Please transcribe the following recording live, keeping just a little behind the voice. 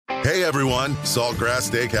Hey everyone, Saltgrass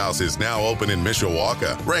Steakhouse is now open in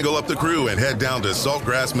Mishawaka. Wrangle up the crew and head down to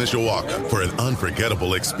Saltgrass Mishawaka for an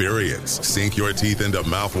unforgettable experience. Sink your teeth into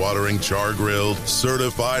mouth-watering char-grilled,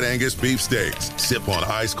 certified Angus beef steaks. Sip on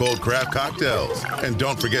ice-cold craft cocktails. And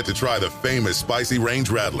don't forget to try the famous spicy range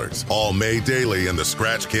rattlers, all made daily in the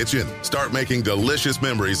Scratch Kitchen. Start making delicious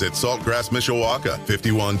memories at Saltgrass Mishawaka,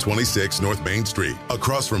 5126 North Main Street,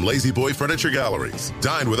 across from Lazy Boy Furniture Galleries.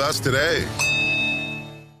 Dine with us today.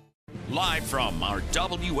 Live from our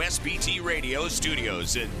WSBT radio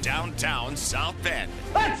studios in downtown South Bend.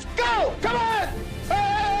 Let's go! Come on!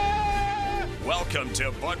 Ah! Welcome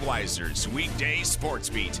to Budweiser's Weekday Sports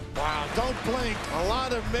Beat. Wow, don't blink. A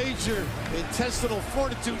lot of major intestinal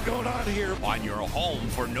fortitude going on here. On your home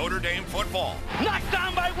for Notre Dame football. Knocked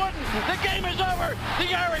down by Wooden. The game is over.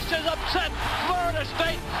 The Irish is upset Florida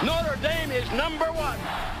State. Notre Dame is number one.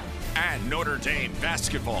 And Notre Dame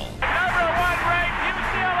basketball. Number one ranked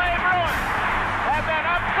UCLA Bruins have been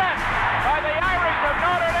upset by the Irish of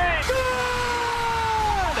Notre Dame.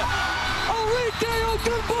 Arike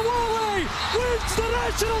Ogunbowale wins the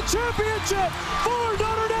national championship for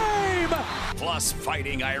Notre Dame. Plus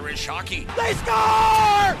Fighting Irish hockey. They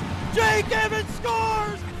score! Jake Evans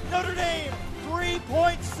scores! Notre Dame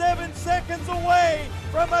 3.7 seconds away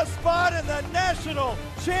from a spot in the national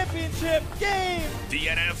championship game. The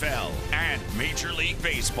NFL and Major League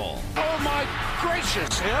Baseball. Oh my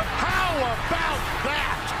gracious. How about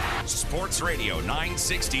that? Sports Radio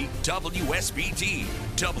 960 WSBT.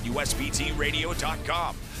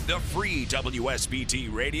 WSBTradio.com. The free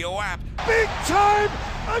WSBT radio app. Big time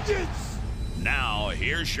Onions! Now,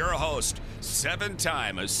 here's your host,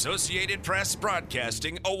 7-time Associated Press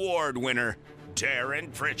Broadcasting Award winner,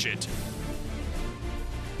 Darren Pritchett.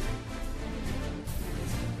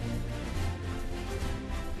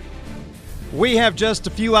 We have just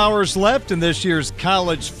a few hours left in this year's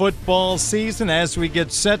college football season as we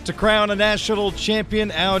get set to crown a national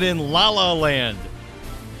champion out in La La Land.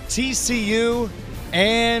 TCU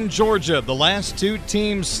and Georgia, the last two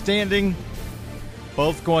teams standing,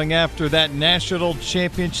 both going after that national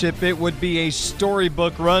championship. It would be a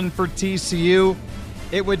storybook run for TCU.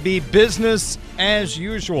 It would be business as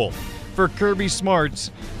usual for Kirby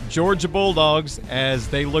Smart's Georgia Bulldogs as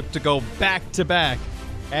they look to go back-to-back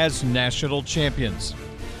as national champions.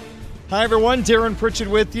 Hi, everyone. Darren Pritchett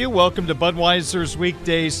with you. Welcome to Budweiser's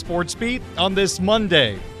Weekday Sports Beat on this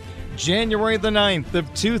Monday, January the 9th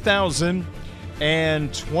of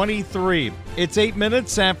 2023. It's 8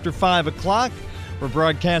 minutes after 5 o'clock. We're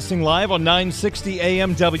broadcasting live on 960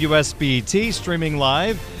 AM WSBT, streaming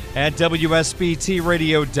live at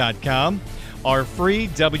WSBTradio.com, our free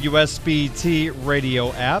WSBT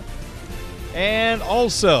radio app, and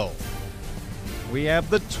also we have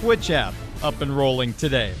the Twitch app up and rolling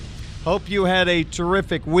today. Hope you had a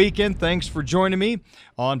terrific weekend. Thanks for joining me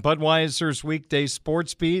on Budweiser's Weekday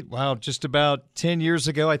Sports Beat. Wow, just about 10 years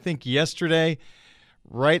ago, I think yesterday,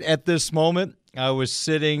 right at this moment, I was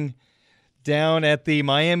sitting down at the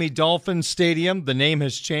Miami Dolphins Stadium. The name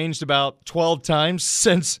has changed about 12 times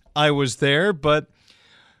since I was there, but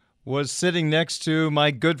was sitting next to my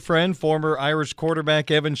good friend, former Irish quarterback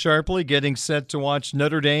Evan Sharpley, getting set to watch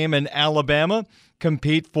Notre Dame and Alabama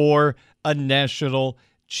compete for a national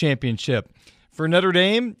championship. For Notre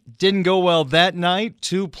Dame, didn't go well that night.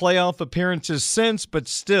 2 playoff appearances since, but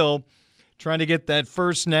still trying to get that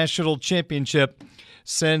first national championship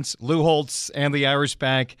since Lou Holtz and the Irish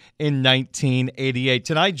back in 1988.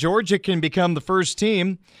 Tonight, Georgia can become the first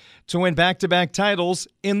team to win back-to-back titles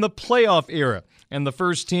in the playoff era, and the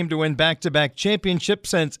first team to win back-to-back championships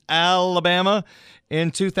since Alabama in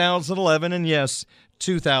 2011 and, yes,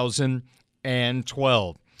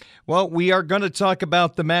 2012. Well, we are going to talk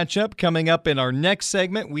about the matchup coming up in our next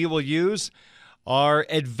segment. We will use our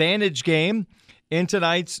advantage game in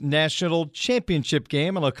tonight's national championship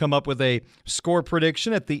game, and I'll come up with a score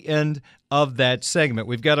prediction at the end of that segment.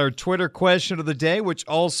 We've got our Twitter question of the day, which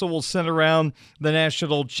also will center around the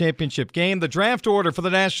national championship game. The draft order for the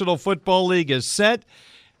National Football League is set.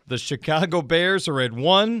 The Chicago Bears are at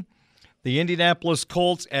 1, the Indianapolis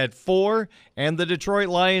Colts at 4, and the Detroit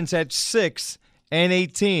Lions at 6 and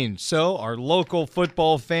 18. So our local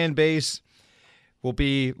football fan base will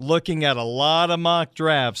be looking at a lot of mock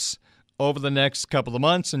drafts over the next couple of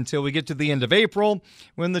months until we get to the end of April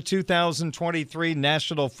when the 2023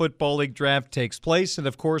 National Football League Draft takes place. And,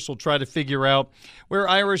 of course, we'll try to figure out where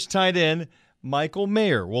Irish tight end Michael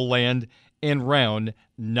Mayer will land in round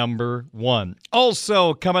number 1.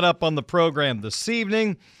 Also coming up on the program this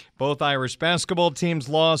evening, both Irish basketball teams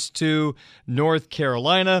lost to North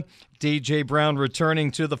Carolina. DJ Brown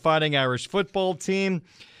returning to the Fighting Irish football team.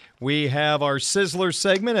 We have our Sizzler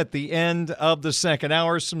segment at the end of the second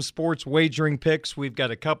hour, some sports wagering picks. We've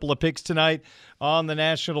got a couple of picks tonight on the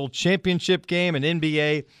national championship game, an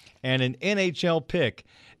NBA, and an NHL pick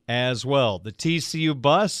as well. The TCU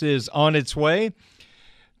bus is on its way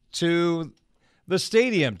to the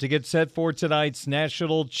stadium to get set for tonight's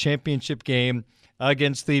national championship game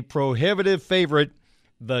against the prohibitive favorite,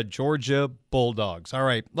 the Georgia Bulldogs. All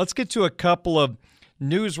right, let's get to a couple of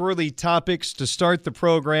newsworthy topics to start the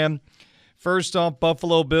program. First off,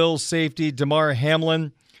 Buffalo Bills safety Damar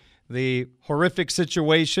Hamlin. The horrific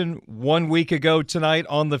situation 1 week ago tonight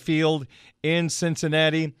on the field in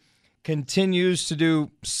Cincinnati continues to do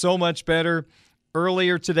so much better.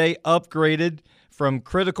 Earlier today, upgraded from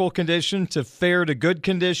critical condition to fair to good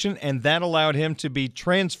condition, and that allowed him to be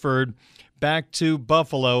transferred back to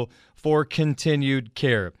Buffalo for continued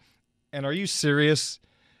care. And are you serious?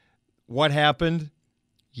 What happened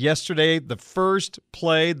yesterday, the first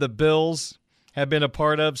play the Bills have been a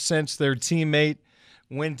part of since their teammate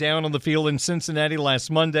went down on the field in Cincinnati last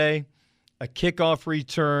Monday, a kickoff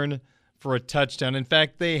return for a touchdown. In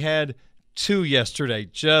fact, they had two yesterday,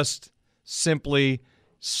 just simply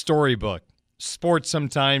storybook. Sports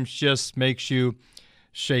sometimes just makes you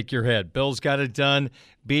shake your head. Bills got it done,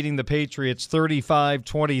 beating the Patriots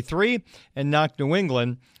 35-23 and knocked New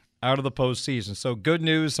England out of the postseason. So good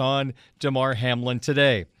news on Damar Hamlin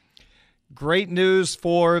today. Great news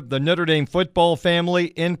for the Notre Dame football family,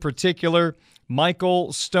 in particular, Michael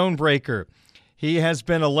Stonebreaker. He has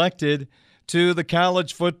been elected to the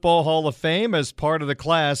College Football Hall of Fame as part of the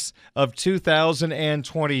class of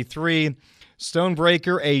 2023.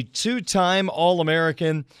 Stonebreaker, a two-time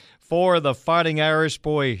All-American for the Fighting Irish.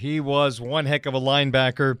 Boy, he was one heck of a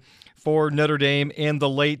linebacker for Notre Dame in the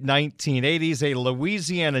late 1980s, a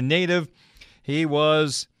Louisiana native. He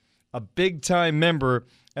was a big-time member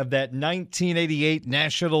of that 1988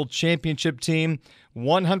 national championship team.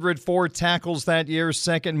 104 tackles that year,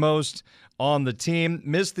 second most on the team.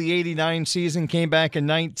 Missed the 89 season, came back in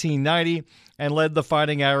 1990, and led the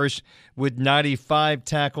Fighting Irish with 95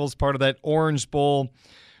 tackles, part of that Orange Bowl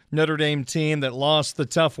Notre Dame team that lost the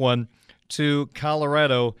tough one to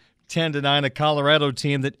Colorado 10-9, a Colorado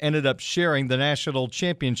team that ended up sharing the national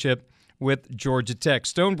championship with Georgia Tech.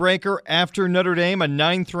 Stonebreaker, after Notre Dame, a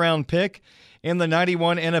 9th-round pick in the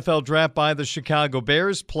 91 NFL draft by the Chicago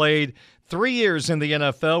Bears, played 3 years in the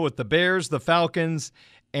NFL with the Bears, the Falcons,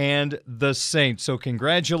 and the Saints. So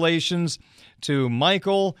congratulations to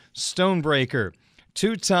Michael Stonebreaker,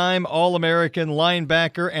 two-time All-American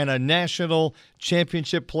linebacker and a national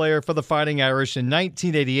championship player for the Fighting Irish in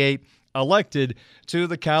 1988, elected to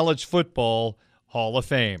the College Football Hall of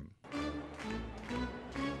Fame.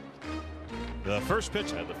 The first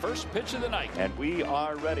pitch of the night. And we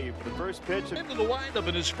are ready for the first pitch. Into the windup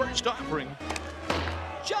in his first offering.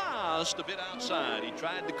 Just a bit outside. He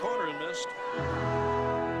tried the corner and missed.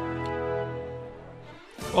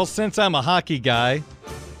 Well, since I'm a hockey guy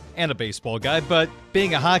and a baseball guy, but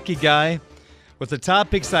being a hockey guy, with the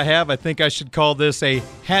topics I have, I think I should call this a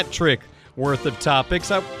hat trick worth of topics.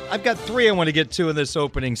 I've got three I want to get to in this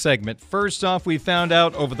opening segment. First off, we found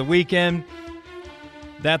out over the weekend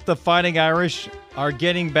that the Fighting Irish are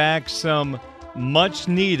getting back some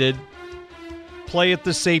much-needed play at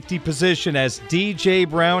the safety position as DJ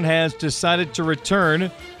Brown has decided to return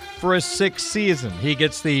for a 6th season. He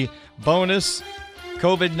gets the bonus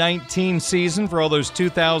COVID-19 season for all those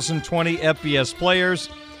 2020 FBS players.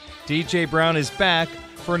 DJ Brown is back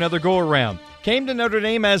for another go-around. Came to Notre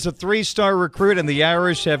Dame as a 3-star recruit, and the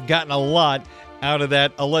Irish have gotten a lot out of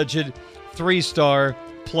that alleged 3-star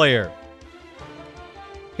player.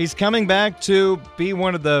 He's coming back to be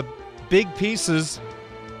one of the big pieces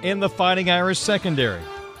in the Fighting Irish secondary.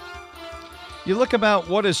 You look about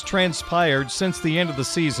what has transpired since the end of the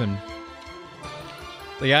season.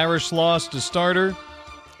 The Irish lost a starter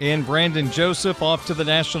in Brandon Joseph off to the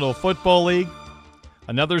National Football League.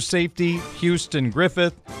 Another safety, Houston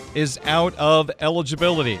Griffith, is out of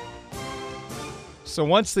eligibility. So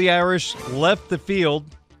once the Irish left the field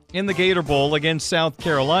in the Gator Bowl against South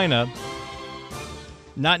Carolina,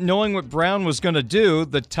 not knowing what Brown was going to do,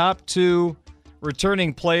 the top two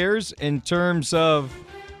returning players in terms of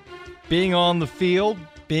being on the field,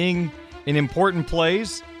 being in important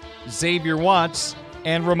plays, Xavier Watts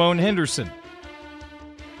and Ramon Henderson.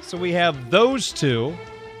 So we have those two,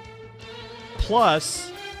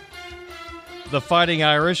 plus the Fighting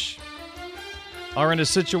Irish are in a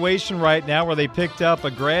situation right now where they picked up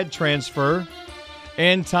a grad transfer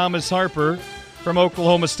and Thomas Harper from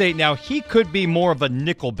Oklahoma State. Now, he could be more of a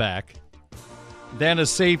nickelback than a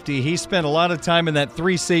safety. He spent a lot of time in that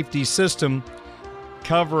 3-safety system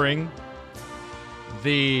covering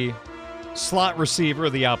the slot receiver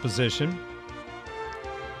of the opposition.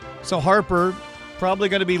 So Harper probably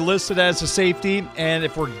going to be listed as a safety, and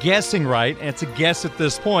if we're guessing right, and it's a guess at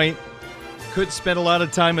this point, could spend a lot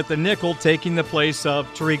of time at the nickel, taking the place of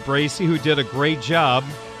Tariq Bracy, who did a great job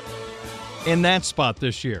in that spot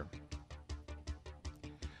this year.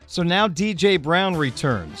 So now DJ Brown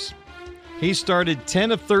returns. He started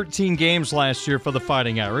 10 of 13 games last year for the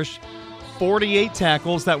Fighting Irish. 48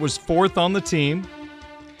 tackles. That was fourth on the team.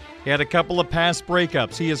 He had a couple of pass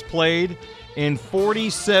breakups. He has played in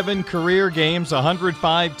 47 career games,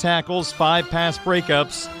 105 tackles, 5 pass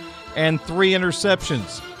breakups, and 3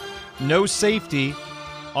 interceptions. No safety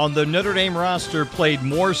on the Notre Dame roster played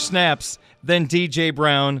more snaps than DJ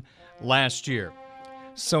Brown last year.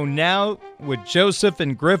 So now with Joseph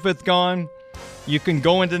and Griffith gone, you can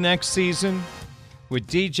go into next season with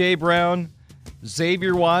DJ Brown,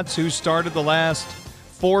 Xavier Watts, who started the last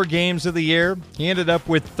 4 games of the year. He ended up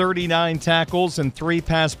with 39 tackles and 3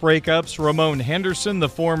 pass breakups. Ramon Henderson, the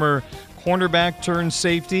former cornerback turned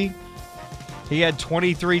safety, he had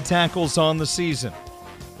 23 tackles on the season.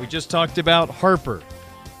 We just talked about Harper.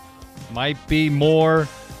 Might be more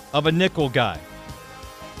of a nickel guy.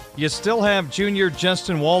 You still have junior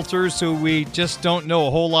Justin Walters, who we just don't know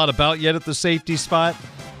a whole lot about yet at the safety spot.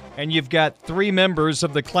 And you've got 3 members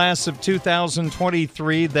of the class of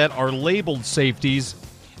 2023 that are labeled safeties: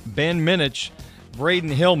 Ben Minich, Braden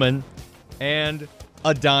Hillman, and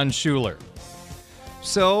Adon Schuler.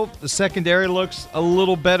 So the secondary looks a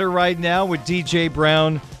little better right now with DJ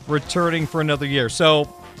Brown returning for another year.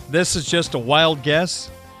 So this is just a wild guess.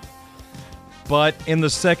 But in the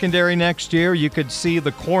secondary next year, you could see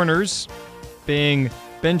the corners being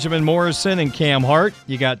Benjamin Morrison and Cam Hart.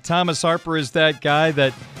 You got Thomas Harper as that guy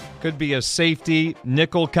that could be a safety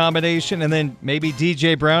nickel combination. And then maybe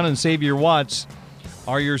DJ Brown and Xavier Watts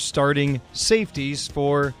are your starting safeties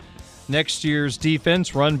for next year's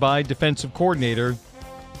defense, run by defensive coordinator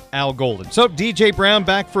Al Golden. So DJ Brown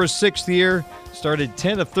back for a 6th year, started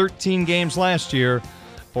 10 of 13 games last year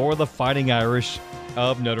for the Fighting Irish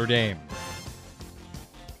of Notre Dame.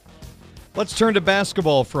 Let's turn to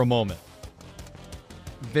basketball for a moment.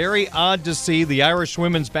 Very odd to see the Irish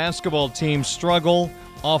women's basketball team struggle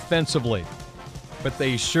offensively, but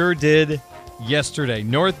they sure did yesterday.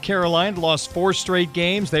 North Carolina lost 4 straight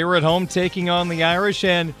games. They were at home taking on the Irish,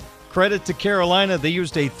 and credit to Carolina, they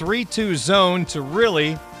used a 3-2 zone to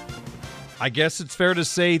really, I guess it's fair to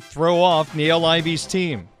say, throw off Niele Ivy's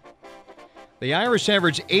team. The Irish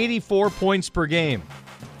averaged 84 points per game.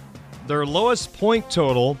 Their lowest point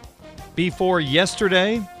total before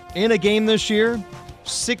yesterday in a game this year,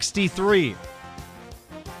 63.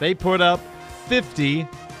 They put up 50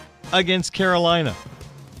 against Carolina.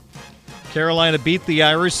 Carolina beat the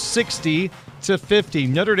Irish 60-50.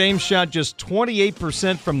 Notre Dame shot just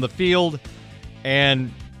 28% from the field,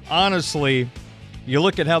 and honestly, you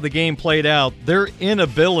look at how the game played out, their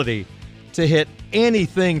inability to hit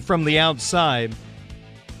anything from the outside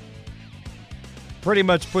pretty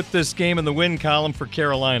much put this game in the win column for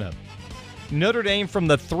Carolina. Notre Dame from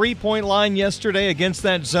the 3-point line yesterday against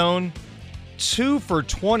that zone, 2 for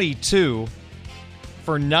 22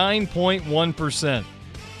 for 9.1%.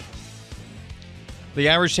 The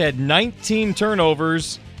Irish had 19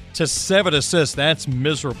 turnovers to 7 assists. That's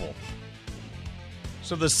miserable.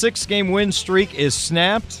 So the 6-game win streak is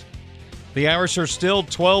snapped. The Irish are still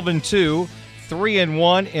 12-2,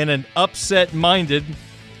 3-1 in an upset-minded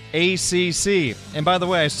ACC. And by the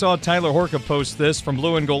way, I saw Tyler Horka post this from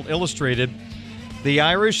Blue and Gold Illustrated. The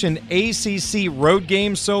Irish in ACC road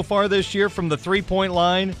games so far this year from the 3-point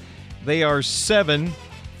line, they are 7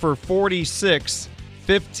 for 46,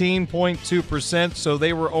 15.2%. So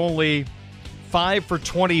they were only 5 for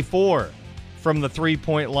 24 from the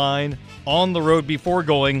 3-point line on the road before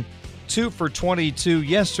going 2 for 22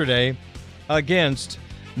 yesterday against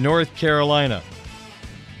North Carolina.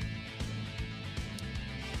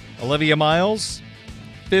 Olivia Miles,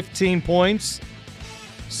 15 points.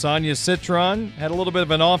 Sonia Citron had a little bit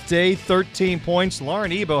of an off day, 13 points.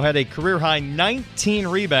 Lauren Ebo had a career-high 19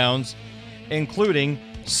 rebounds, including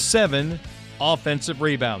 7 offensive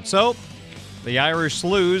rebounds. So the Irish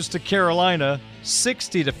lose to Carolina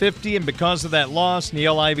 60-50, and because of that loss,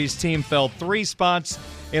 Niele Ivy's team fell 3 spots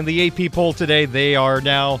in the AP poll today. They are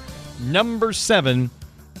now number 7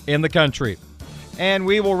 in the country. And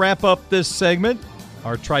we will wrap up this segment,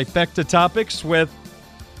 our trifecta topics, with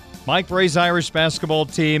Mike Bray's Irish basketball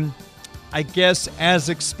team. I guess as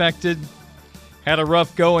expected, had a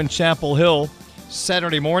rough go in Chapel Hill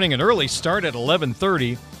Saturday morning, an early start at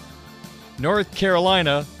 11:30. North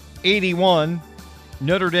Carolina 81,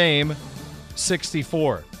 Notre Dame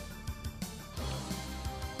 64.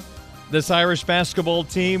 this Irish basketball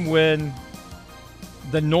team when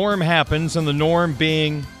the norm happens, and the norm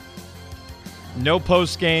being no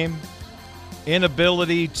postgame,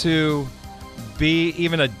 inability to be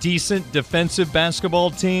even a decent defensive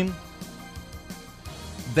basketball team,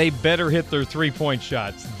 they better hit their three-point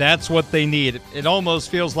shots. That's what they need. It almost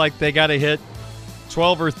feels like they got to hit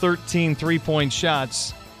 12 or 13 three-point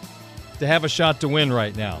shots to have a shot to win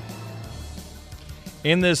right now.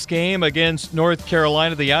 In this game against North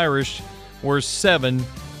Carolina, the Irish were 7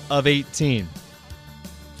 of 18.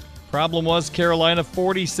 Problem was Carolina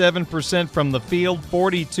 47% from the field,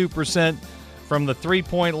 42% from the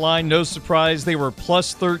three-point line. No surprise, they were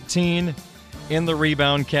plus 13 in the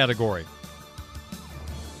rebound category.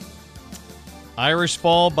 Irish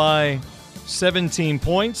fall by 17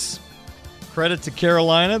 points. Credit to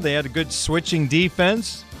Carolina. They had a good switching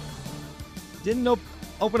defense. Didn't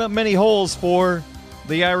open up many holes for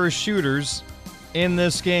the Irish shooters in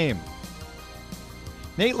this game.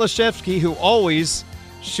 Nate Laszewski, who always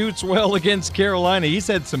shoots well against Carolina, he's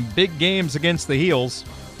had some big games against the Heels.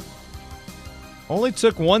 Only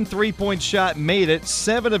took one three-point shot, made it,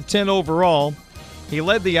 7 of 10 overall. He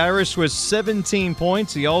led the Irish with 17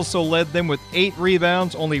 points. He also led them with 8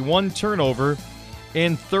 rebounds, only 1 turnover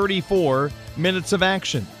in 34 minutes of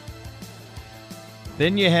action.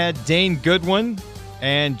 Then you had Dane Goodwin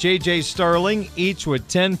and J.J. Starling, each with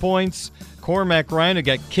 10 points. Cormac Ryan, who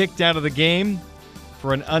got kicked out of the game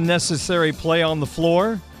for an unnecessary play on the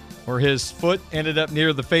floor, where his foot ended up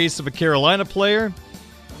near the face of a Carolina player.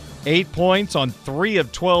 8 points on 3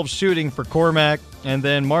 of 12 shooting for Cormac. And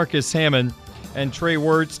then Marcus Hammond and Trey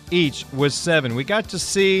Wirtz, each with 7. We got to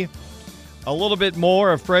see a little bit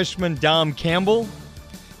more of freshman Dom Campbell,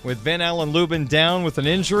 with Van Allen Lubin down with an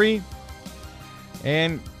injury.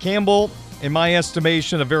 And Campbell, in my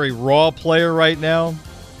estimation, a very raw player right now.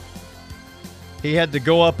 He had to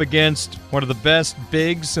go up against one of the best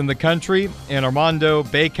bigs in the country, and Armando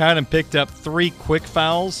Bacot, and picked up 3 quick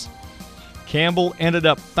fouls. Campbell ended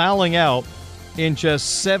up fouling out in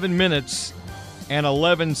just 7 minutes and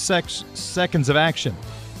 11 seconds of action.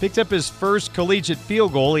 Picked up his first collegiate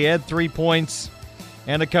field goal. He had 3 points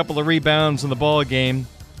and a couple of rebounds in the ball game.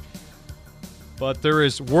 But there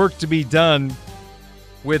is work to be done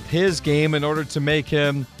with his game in order to make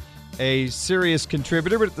him a serious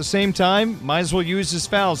contributor, but at the same time, might as well use his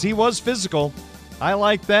fouls. He was physical. I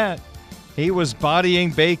like that. He was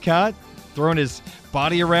bodying Bacot, throwing his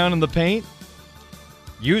body around in the paint.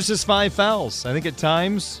 Used his 5 fouls. I think at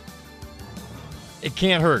times it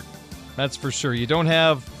can't hurt. That's for sure. You don't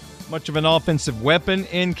have much of an offensive weapon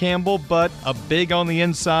in Campbell, but a big on the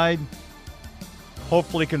inside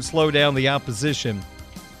hopefully can slow down the opposition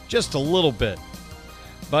just a little bit.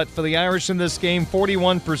 But for the Irish in this game,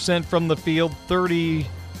 41% from the field, 38%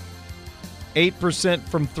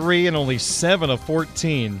 from 3, and only 7 of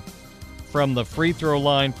 14 from the free throw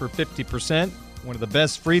line for 50%. One of the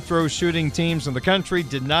best free throw shooting teams in the country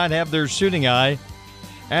did not have their shooting eye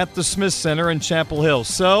at the Smith Center in Chapel Hill.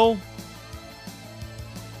 So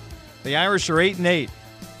the Irish are 8-8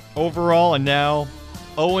 overall, and now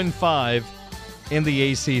 0-5 in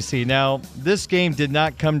the ACC. Now, this game did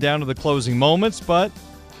not come down to the closing moments, but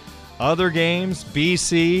other games,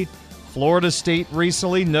 BC, Florida State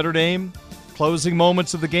recently, Notre Dame, closing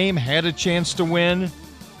moments of the game, had a chance to win,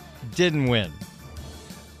 didn't win.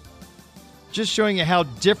 Just showing you how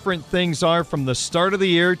different things are from the start of the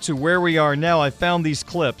year to where we are now. I found these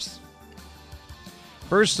clips.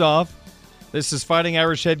 First off, this is Fighting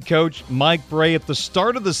Irish head coach Mike Brey at the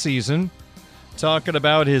start of the season, talking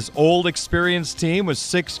about his old experienced team with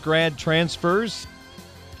 6 grad transfers.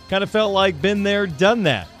 Kind of felt like been there, done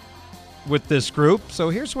that with this group. So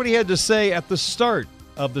here's what he had to say at the start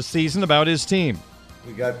of the season about his team.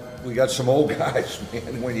 We got some old guys,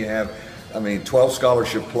 man. When you have, 12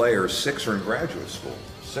 scholarship players, 6 are in graduate school,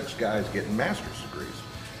 6 guys getting master's degrees,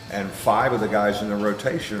 and 5 of the guys in the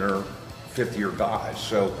rotation are fifth-year guys.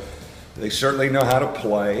 So they certainly know how to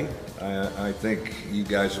play. I think you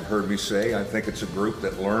guys have heard me say, I think it's a group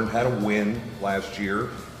that learned how to win last year,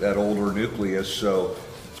 that older nucleus. So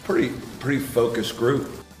it's a pretty focused group.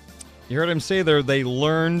 You heard him say there they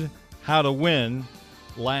learned how to win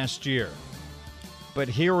last year. But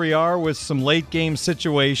here we are with some late game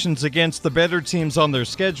situations against the better teams on their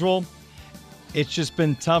schedule. It's just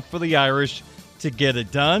been tough for the Irish to get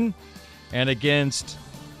it done. And against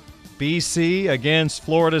BC, against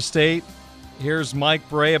Florida State, here's Mike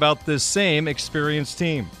Brey about this same experienced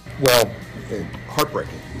team. Well,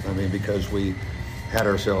 heartbreaking. Because we had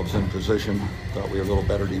ourselves in position, thought we were a little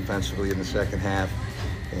better defensively in the second half.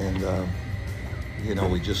 And,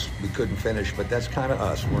 we couldn't finish, but that's kind of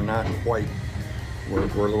us. We're not quite we're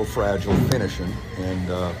a little fragile finishing, and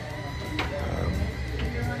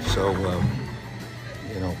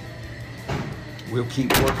we'll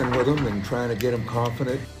keep working with them and trying to get them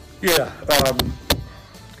confident. Yeah,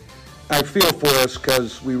 I feel for us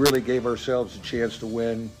because we really gave ourselves a chance to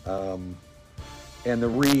win. And the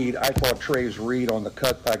read, I thought Trey's read on the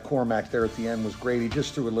cut by Cormac there at the end was great. He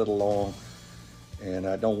just threw a little long, and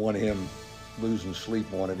I don't want him losing sleep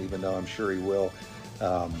on it, even though I'm sure he will.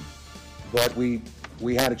 But we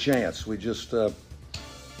had a chance. We just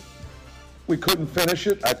we couldn't finish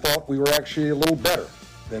it. I thought we were actually a little better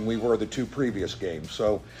than we were the two previous games.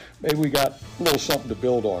 So maybe we got a little something to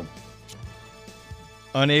build on.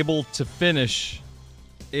 Unable to finish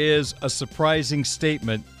is a surprising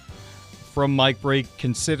statement from Mike Brey,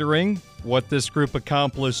 considering what this group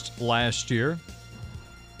accomplished last year.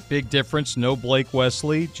 Big difference, no Blake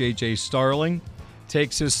Wesley. J.J. Starling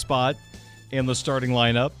takes his spot in the starting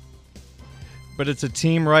lineup. But it's a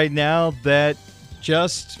team right now that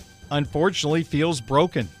just, unfortunately, feels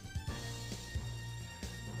broken.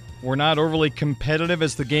 We're not overly competitive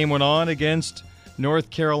as the game went on against North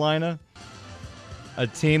Carolina, a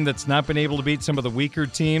team that's not been able to beat some of the weaker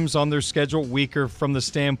teams on their schedule, weaker from the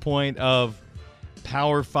standpoint of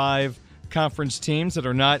Power 5 conference teams that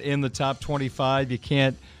are not in the top 25. You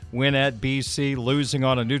can't win at BC, losing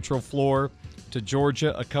on a neutral floor to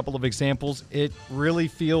Georgia, a couple of examples. It really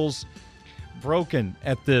feels broken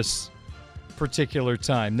at this particular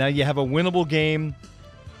time. Now you have a winnable game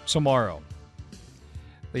tomorrow.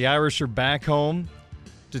 The Irish are back home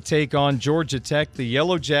to take on Georgia Tech. The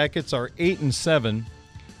Yellow Jackets are 8-7,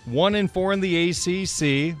 1-4 in the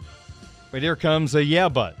ACC. But here comes a yeah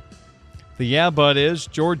but. The yeah but is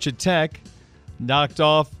Georgia Tech knocked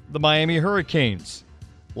off the Miami Hurricanes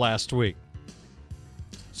last week.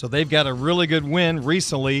 So they've got a really good win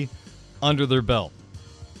recently under their belt.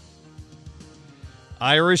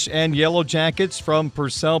 Irish and Yellow Jackets from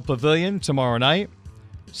Purcell Pavilion tomorrow night.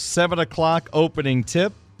 7 o'clock opening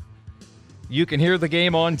tip. You can hear the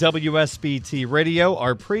game on WSBT Radio.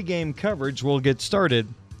 Our pregame coverage will get started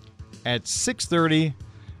at 6:30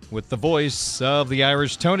 with the voice of the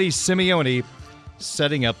Irish, Tony Simeone,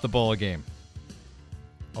 setting up the ball game.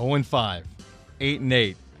 0-5,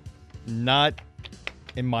 8-8. Not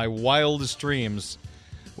in my wildest dreams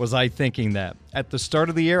was I thinking that. At the start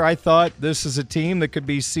of the year, I thought this is a team that could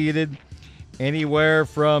be seeded anywhere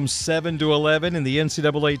from 7 to 11 in the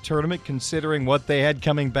NCAA tournament, considering what they had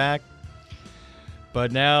coming back.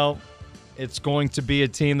 But now it's going to be a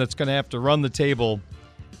team that's going to have to run the table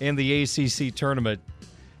in the ACC tournament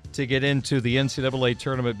to get into the NCAA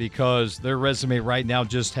tournament, because their resume right now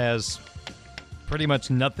just has pretty much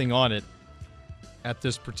nothing on it at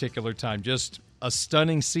this particular time. Just a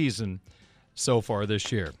stunning season so far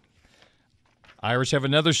this year. Irish have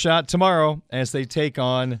another shot tomorrow as they take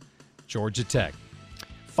on Georgia Tech.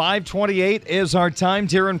 5:28 is our time.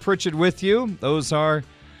 Darren Pritchett with you. Those are,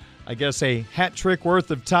 I guess, a hat trick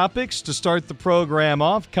worth of topics to start the program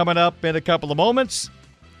off. Coming up in a couple of moments,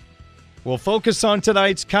 we'll focus on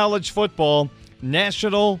tonight's college football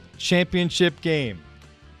national championship game.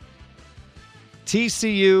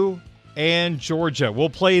 TCU and Georgia will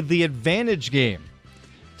play the advantage game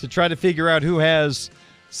to try to figure out who has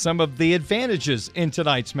some of the advantages in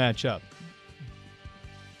tonight's matchup.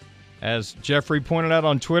 As Jeffrey pointed out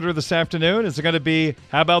on Twitter this afternoon, is it going to be,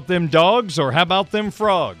 how about them dogs or how about them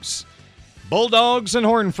frogs? Bulldogs and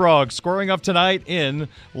Horned Frogs scoring up tonight in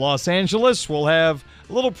Los Angeles. We'll have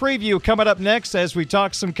a little preview coming up next as we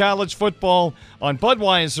talk some college football on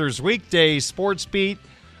Budweiser's weekday sports beat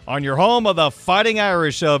on your home of the Fighting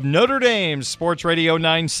Irish of Notre Dame, Sports Radio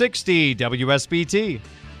 960 WSBT.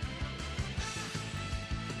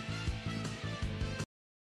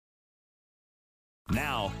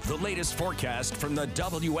 Now, the latest forecast from the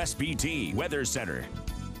WSBT Weather Center.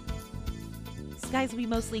 Skies will be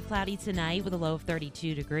mostly cloudy tonight with a low of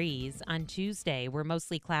 32 degrees. On Tuesday, we're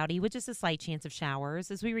mostly cloudy with just a slight chance of showers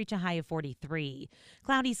as we reach a high of 43.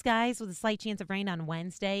 Cloudy skies with a slight chance of rain on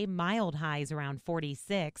Wednesday, mild highs around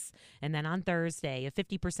 46. And then on Thursday, a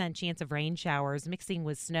 50% chance of rain showers mixing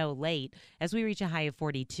with snow late as we reach a high of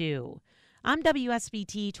 42. I'm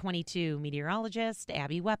WSBT 22 meteorologist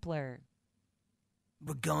Abby Wepler.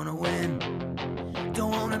 We're gonna win. Don't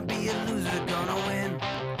wanna be a loser, gonna win.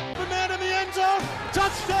 The man in the end zone,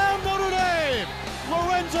 touchdown Notre Dame!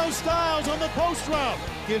 Lorenzo Styles on the post route,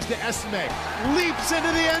 gives to Esme, leaps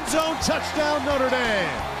into the end zone, touchdown Notre Dame!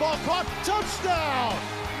 Ball caught, touchdown!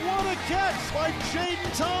 What a catch by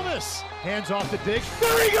Jaden Thomas! Hands off to Diggs,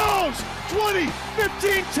 there he goes! 20,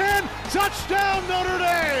 15, 10, touchdown Notre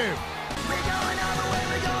Dame! We're going all the way,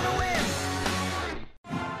 we're gonna win!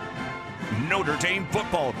 Notre Dame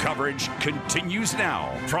football coverage continues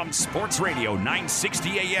now from Sports Radio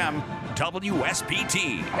 960 AM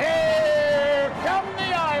WSBT. Here come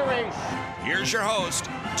the Irish. Here's your host,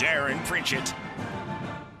 Darren Pritchett.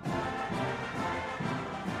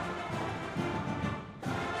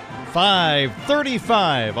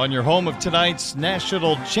 .535 on your home of tonight's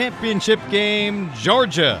national championship game,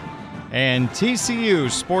 Georgia and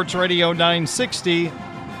TCU, Sports Radio 960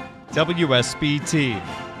 WSBT.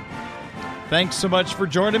 Thanks so much for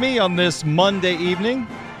joining me on this Monday evening.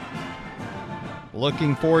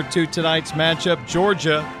 Looking forward to tonight's matchup.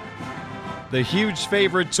 Georgia, the huge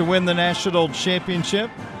favorite to win the national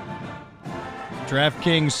championship.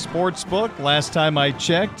 DraftKings Sportsbook, last time I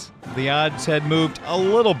checked, the odds had moved a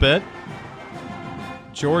little bit.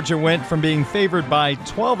 Georgia went from being favored by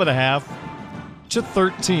 12.5 to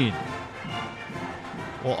 13.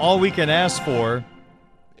 Well, all we can ask for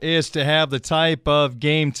is to have the type of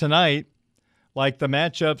game tonight like the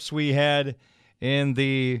matchups we had in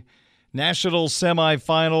the national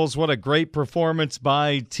semifinals. What a great performance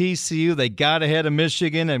by TCU. They got ahead of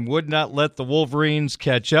Michigan and would not let the Wolverines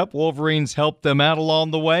catch up. Wolverines helped them out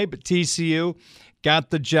along the way, but TCU got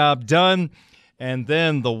the job done. And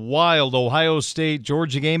then the wild Ohio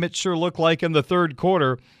State-Georgia game, it sure looked like in the third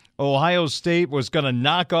quarter, Ohio State was going to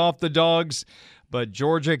knock off the Dogs, but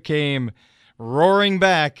Georgia came roaring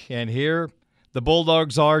back, and here the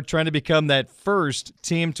Bulldogs are trying to become that first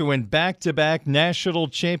team to win back-to-back national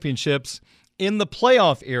championships in the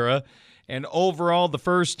playoff era, and overall the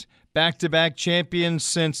first back-to-back champions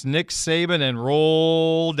since Nick Saban and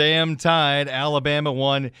Roll Damn Tide. Alabama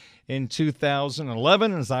won in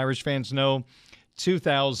 2011, as Irish fans know,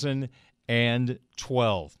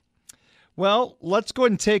 2012. Well, let's go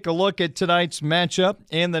ahead and take a look at tonight's matchup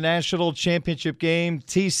in the national championship game.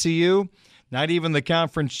 TCU, not even the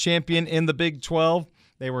conference champion in the Big 12.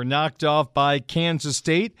 They were knocked off by Kansas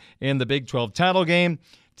State in the Big 12 title game,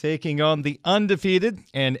 taking on the undefeated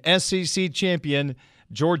and SEC champion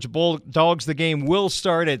Georgia Bulldogs. The game will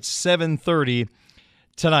start at 7:30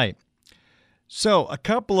 tonight. So, a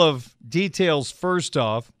couple of details first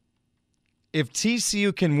off. If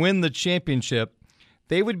TCU can win the championship,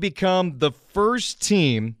 they would become the first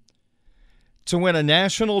team to win a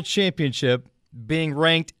national championship being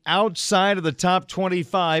ranked outside of the top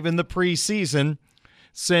 25 in the preseason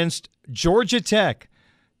since Georgia Tech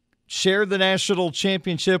shared the national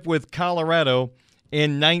championship with Colorado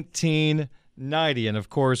in 1990. And, of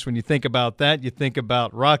course, when you think about that, you think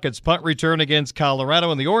about Rockets' punt return against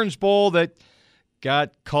Colorado in the Orange Bowl that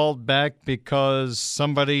got called back because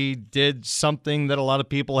somebody did something that a lot of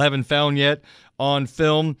people haven't found yet on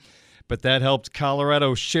film. But that helped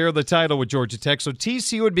Colorado share the title with Georgia Tech. So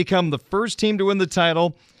TCU would become the first team to win the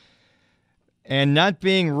title and not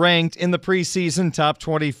being ranked in the preseason top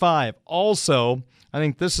 25. Also, I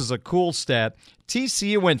think this is a cool stat.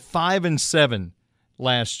 TCU went 5-7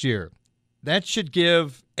 last year. That should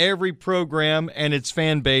give every program and its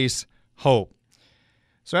fan base hope.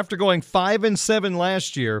 So after going 5-7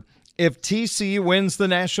 last year, if TCU wins the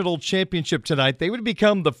national championship tonight, they would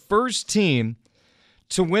become the first team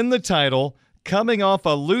to win the title coming off a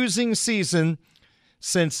losing season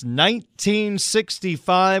since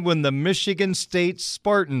 1965 when the Michigan State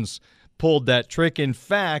Spartans pulled that trick. In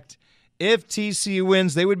fact, if TCU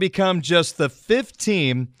wins, they would become just the fifth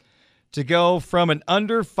team to go from an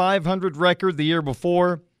under 500 record the year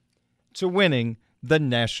before to winning the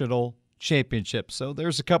national championship. So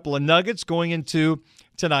there's a couple of nuggets going into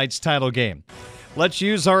tonight's title game. Let's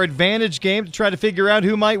use our advantage game to try to figure out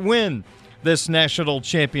who might win this national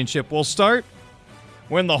championship. We'll start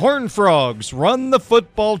when the Horned Frogs run the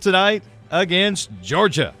football tonight against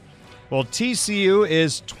Georgia. Well, TCU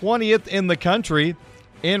is 20th in the country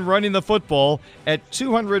in running the football at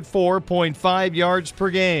 204.5 yards per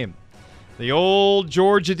game. The old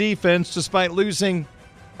Georgia defense, despite losing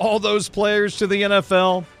all those players to the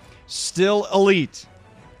NFL, still elite.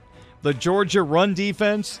 The Georgia run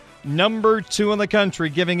defense, number 2 in the country,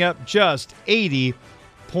 giving up just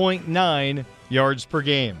 80.9 yards per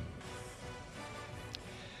game.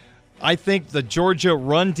 I think the Georgia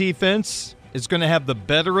run defense is going to have the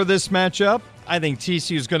better of this matchup. I think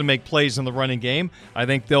TCU is going to make plays in the running game. I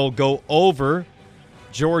think they'll go over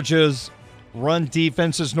Georgia's run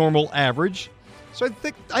defense's normal average. So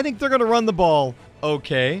I think they're going to run the ball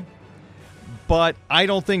okay. But I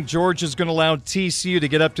don't think Georgia's going to allow TCU to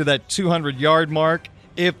get up to that 200-yard mark.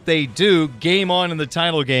 If they do, game on in the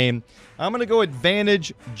title game. I'm going to go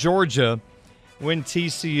advantage Georgia when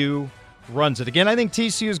TCU runs it. Again, I think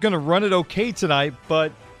TCU is going to run it okay tonight,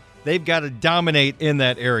 but they've got to dominate in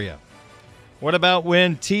that area. What about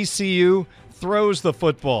when TCU throws the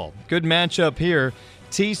football. Good matchup here.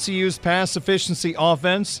 TCU's pass efficiency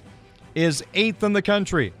offense is 8th in the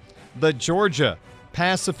country. The Georgia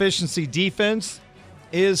pass efficiency defense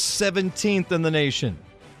is 17th in the nation.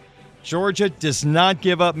 Georgia does not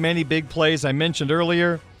give up many big plays. I mentioned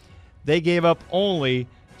earlier, they gave up only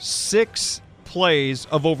 6 plays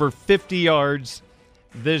of over 50 yards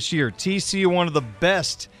this year. TCU, one of the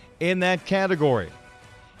best in that category.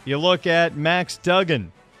 You look at Max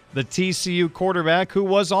Duggan, the TCU quarterback who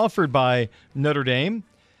was offered by Notre Dame.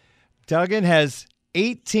 Duggan has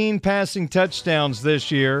 18 passing touchdowns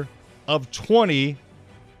this year of 20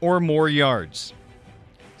 or more yards.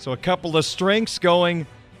 So a couple of strengths going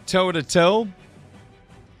toe-to-toe.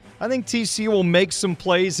 I think TCU will make some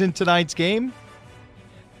plays in tonight's game.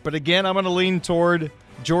 But again, I'm going to lean toward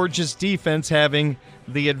Georgia's defense having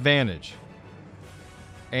the advantage.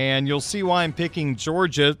 And you'll see why I'm picking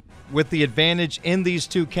Georgia with the advantage in these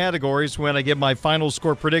two categories when I give my final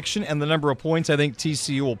score prediction and the number of points I think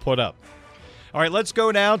TCU will put up. All right, let's go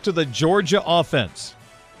now to the Georgia offense.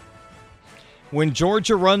 When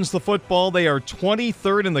Georgia runs the football, they are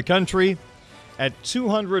 23rd in the country at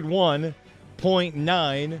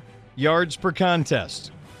 201.9 yards per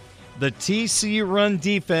contest. The TCU run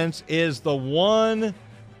defense is the one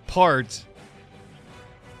part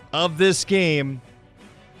of this game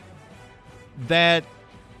that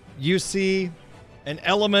you see an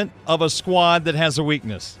element of a squad that has a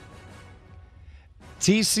weakness.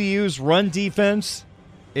 TCU's run defense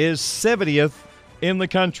is 70th in the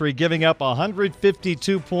country, giving up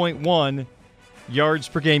 152.1 yards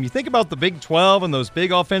per game. You think about the Big 12 and those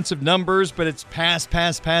big offensive numbers, but it's pass,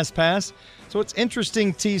 pass, pass, pass. So it's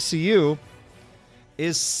interesting TCU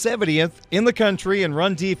is 70th in the country in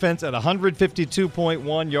run defense at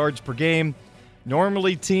 152.1 yards per game.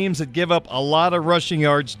 Normally, teams that give up a lot of rushing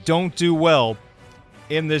yards don't do well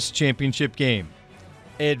in this championship game.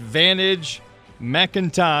 Advantage,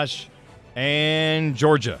 McIntosh, and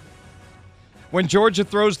Georgia. When Georgia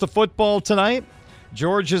throws the football tonight,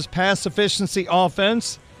 Georgia's pass efficiency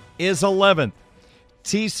offense is 11th.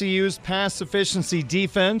 TCU's pass efficiency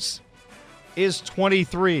defense is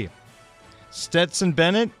 23. Stetson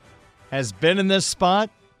Bennett has been in this spot,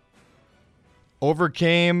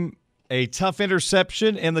 overcame a tough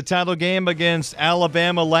interception in the title game against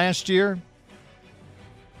Alabama last year.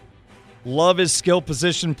 Love his skill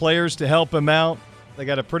position players to help him out. They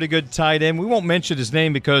got a pretty good tight end. We won't mention his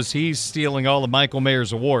name because he's stealing all of Michael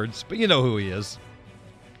Mayer's awards, but you know who he is.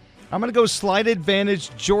 I'm going to go slight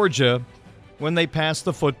advantage Georgia when they pass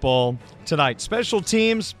the football tonight. Special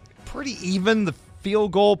teams, pretty even. The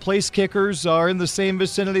field goal place kickers are in the same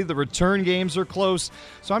vicinity. The return games are close,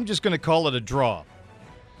 so I'm just going to call it a draw.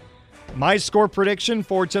 My score prediction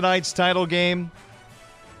for tonight's title game,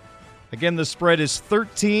 again, the spread is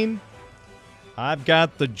 13. I've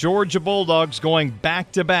got the Georgia Bulldogs going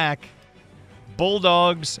back-to-back.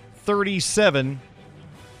 Bulldogs 37,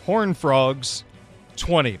 Horned Frogs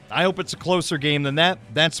 20. I hope it's a closer game than that.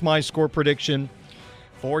 That's my score prediction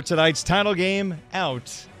for tonight's title game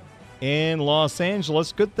out in Los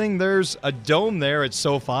Angeles. Good thing there's a dome there at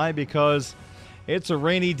SoFi because it's a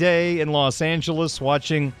rainy day in Los Angeles,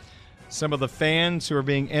 watching some of the fans who are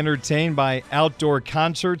being entertained by outdoor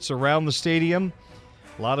concerts around the stadium.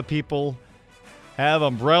 A lot of people have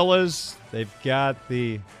umbrellas. They've got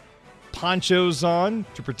the ponchos on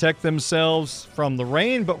to protect themselves from the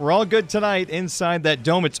rain, but we're all good tonight inside that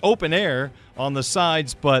dome. It's open air on the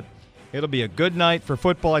sides, but it'll be a good night for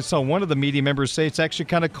football. I saw one of the media members say it's actually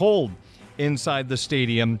kind of cold inside the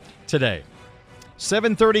stadium today.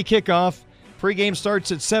 7:30 kickoff. Pre-game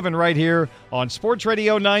starts at 7 right here on Sports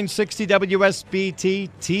Radio 960 WSBT,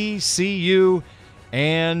 TCU,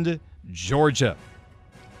 and Georgia.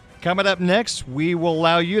 Coming up next, we will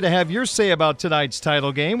allow you to have your say about tonight's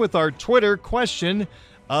title game with our Twitter question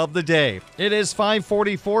of the day. It is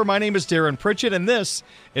 5:44. My name is Darren Pritchett, and this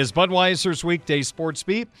is Budweiser's Weekday Sports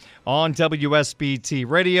Beat on WSBT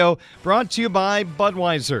Radio, brought to you by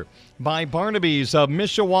Budweiser, by Barnaby's of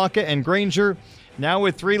Mishawaka and Granger, now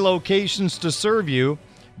with 3 locations to serve you.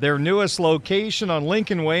 Their newest location on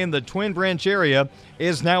Lincoln Way in the Twin Branch area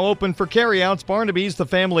is now open for carryouts. Barnaby's, the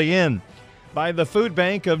family inn. By the Food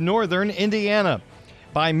Bank of Northern Indiana.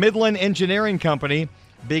 By Midland Engineering Company,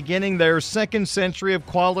 beginning their second century of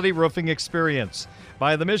quality roofing experience.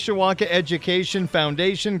 By the Mishawaka Education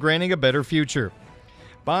Foundation, granting a better future.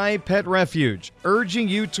 By Pet Refuge, urging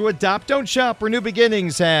you to adopt, don't shop, where new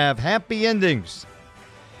beginnings have happy endings.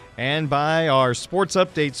 And by our sports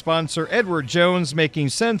update sponsor, Edward Jones, making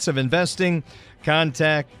sense of investing.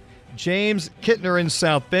 Contact James Kittner in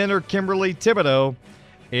South Bend or Kimberly Thibodeau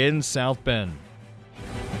in South Bend.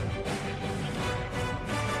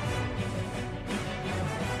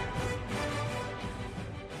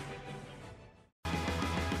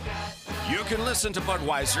 You can listen to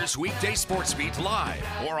Budweiser's Weekday Sports Beat live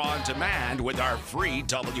or on demand with our free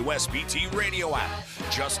WSBT Radio app.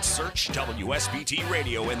 Just search WSBT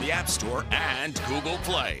Radio in the App Store and Google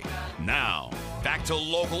Play. Now, back to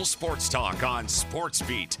local sports talk on Sports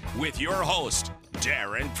Beat with your host,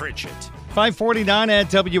 Darren Pritchett. 5:49 at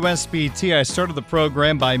WSBT. I started the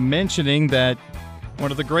program by mentioning that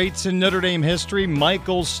one of the greats in Notre Dame history,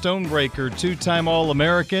 Michael Stonebreaker, two-time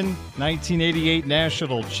All-American, 1988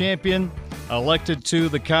 national champion, elected to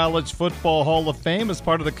the College Football Hall of Fame as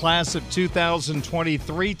part of the class of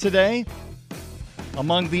 2023 today.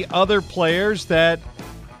 Among the other players that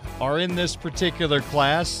are in this particular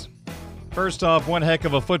class, first off, one heck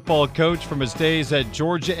of a football coach from his days at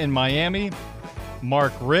Georgia and Miami,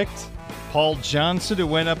 Mark Richt. Paul Johnson, who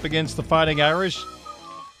went up against the Fighting Irish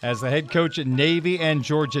as the head coach at Navy and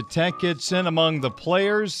Georgia Tech, gets in. Among the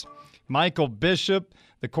players, Michael Bishop,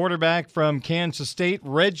 the quarterback from Kansas State,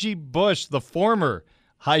 Reggie Bush, the former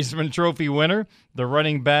Heisman Trophy winner, the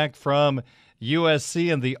running back from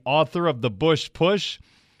USC and the author of the Bush Push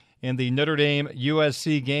in the Notre Dame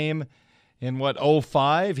USC game in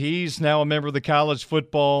 2005. He's now a member of the College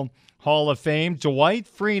Football Hall of Fame. Dwight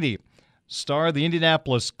Freeney, star of the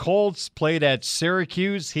Indianapolis Colts, played at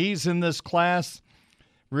Syracuse. He's in this class.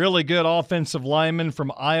 Really good offensive lineman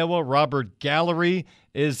from Iowa, Robert Gallery,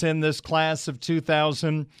 is in this class of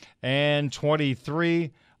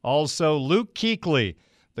 2023. Also, Luke Kuechly,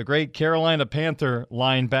 the great Carolina Panther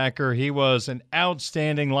linebacker. He was an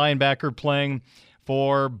outstanding linebacker playing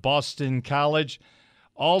for Boston College.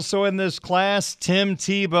 Also in this class, Tim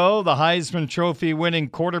Tebow, the Heisman Trophy winning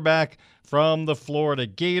quarterback from the Florida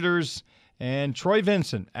Gators. And Troy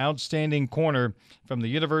Vincent, outstanding corner from the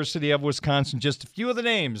University of Wisconsin. Just a few of the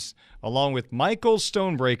names, along with Michael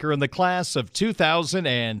Stonebreaker in the class of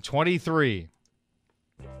 2023.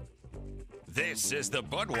 This is the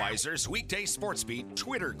Budweiser's Weekday Sports Beat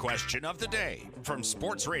Twitter question of the day from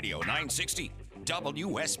Sports Radio 960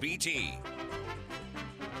 WSBT.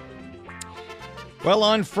 Well,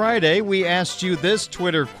 on Friday, we asked you this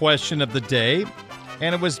Twitter question of the day,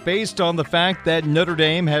 and it was based on the fact that Notre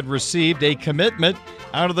Dame had received a commitment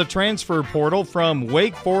out of the transfer portal from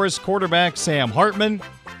Wake Forest quarterback Sam Hartman,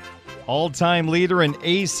 all-time leader in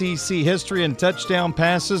ACC history in touchdown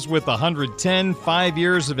passes with 110, 5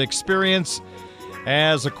 years of experience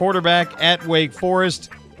as a quarterback at Wake Forest.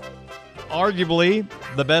 Arguably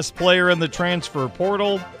the best player in the transfer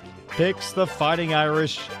portal, picks the Fighting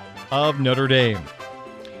Irish of Notre Dame.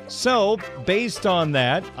 So, based on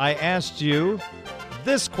that, I asked you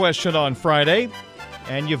this question on Friday,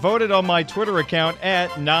 and you voted on my Twitter account at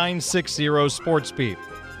 960SportsBeat.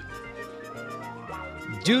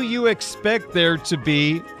 Do you expect there to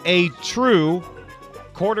be a true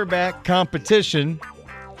quarterback competition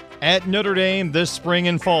at Notre Dame this spring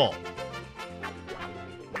and fall?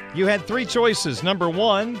 You had three choices. Number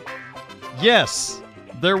one, yes,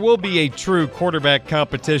 there will be a true quarterback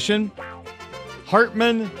competition.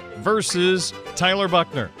 Hartman versus Tyler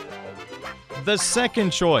Buchner. The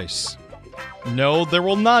second choice, no, there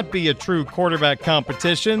will not be a true quarterback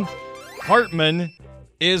competition. Hartman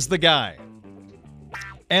is the guy.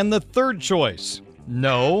 And the third choice,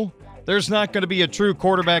 no, there's not going to be a true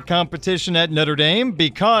quarterback competition at Notre Dame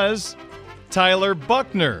because Tyler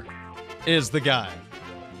Buchner is the guy.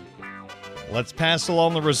 Let's pass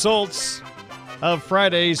along the results of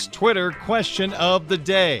Friday's Twitter question of the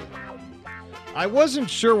day. I wasn't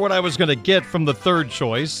sure what I was going to get from the third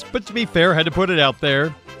choice, but to be fair, I had to put it out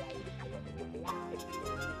there.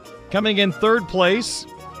 Coming in third place,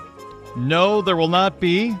 no, there will not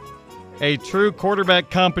be a true quarterback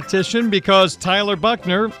competition because Tyler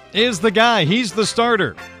Buchner is the guy. He's the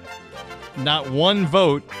starter. Not one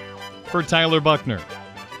vote for Tyler Buchner.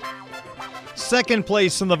 Second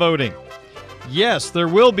place in the voting. Yes, there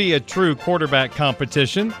will be a true quarterback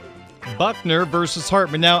competition. Buchner versus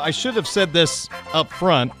Hartman. Now, I should have said this up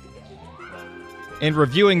front. In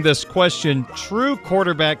reviewing this question, true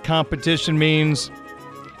quarterback competition means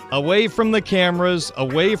away from the cameras,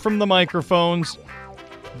 away from the microphones,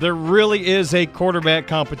 there really is a quarterback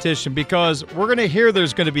competition because we're going to hear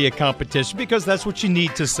there's going to be a competition because that's what you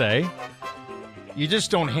need to say. You just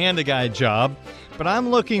don't hand a guy a job. But I'm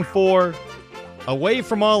looking for, away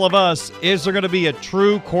from all of us, is there going to be a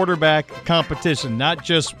true quarterback competition, not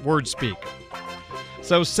just word speak?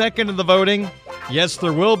 So second in the voting, yes,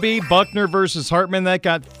 there will be Buchner versus Hartman. That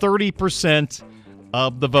got 30%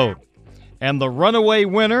 of the vote. And the runaway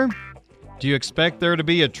winner, do you expect there to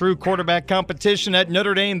be a true quarterback competition at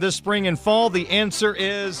Notre Dame this spring and fall? The answer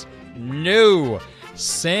is no.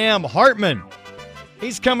 Sam Hartman.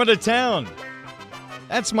 He's coming to town.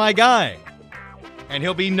 That's my guy. and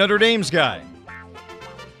he'll be Notre Dame's guy.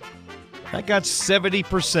 That got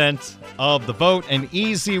 70% of the vote, an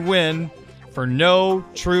easy win for no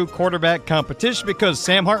true quarterback competition because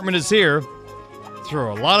Sam Hartman is here,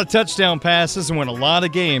 throw a lot of touchdown passes and win a lot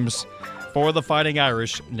of games for the Fighting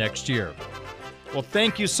Irish next year. Well,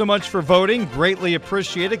 thank you so much for voting. Greatly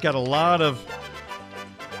appreciate it. Got a lot of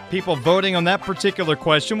people voting on that particular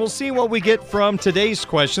question. We'll see what we get from today's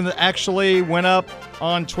question that actually went up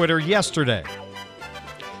on Twitter yesterday.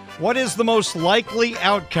 What is the most likely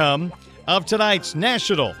outcome of tonight's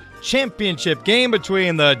national championship game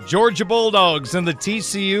between the Georgia Bulldogs and the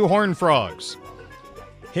TCU Horned Frogs?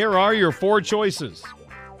 Here are your four choices.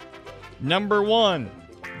 Number 1,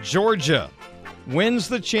 Georgia wins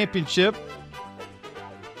the championship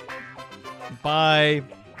by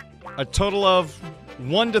a total of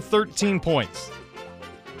 1 to 13 points.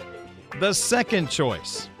 The second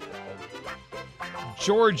choice,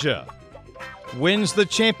 Georgia wins the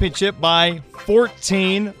championship by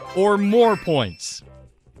 14 or more points.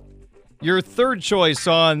 Your third choice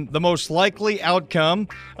on the most likely outcome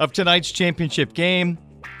of tonight's championship game,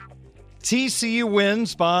 TCU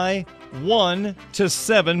wins by 1 to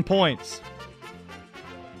 7 points.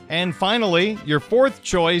 And finally, your fourth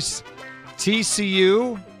choice,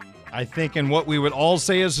 TCU, I think in what we would all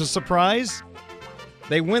say is a surprise,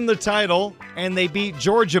 they win the title and they beat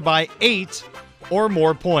Georgia by 8 or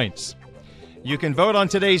more points. You can vote on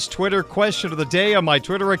today's Twitter question of the day on my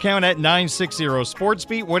Twitter account at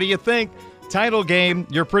 960SportsBeat. What do you think? Title game,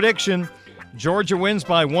 your prediction. Georgia wins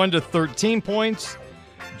by 1 to 13 points.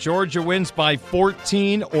 Georgia wins by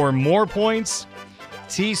 14 or more points.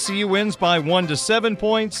 TCU wins by 1 to 7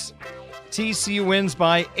 points. TCU wins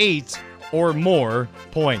by 8 or more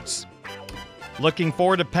points. Looking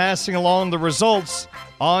forward to passing along the results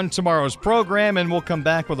on tomorrow's program, and we'll come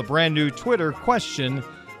back with a brand new Twitter question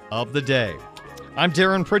of the day. I'm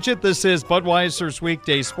Darren Pritchett. This is Budweiser's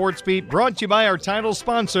Weekday Sports Beat, brought to you by our title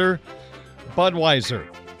sponsor, Budweiser.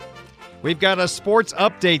 We've got a sports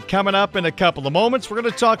update coming up in a couple of moments. We're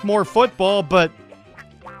going to talk more football, but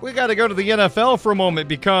we got to go to the NFL for a moment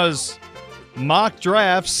because mock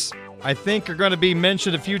drafts, I think, are going to be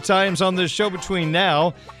mentioned a few times on this show between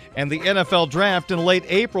now and the NFL draft in late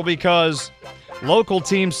April because local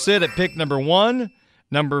teams sit at pick number 1,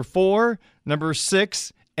 number 4, number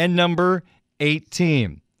 6, and number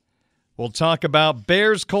 18. We'll talk about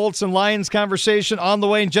Bears, Colts, and Lions conversation on the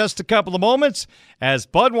way in just a couple of moments as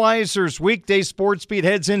Budweiser's Weekday Sports Beat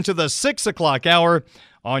heads into the 6 o'clock hour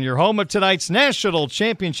on your home of tonight's national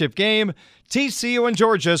championship game, TCU and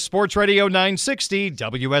Georgia, Sports Radio 960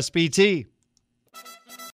 WSBT.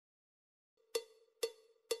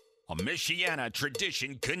 A Michiana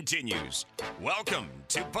tradition continues. Welcome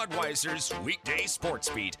to Budweiser's Weekday Sports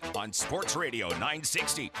Beat on Sports Radio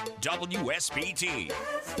 960 WSBT.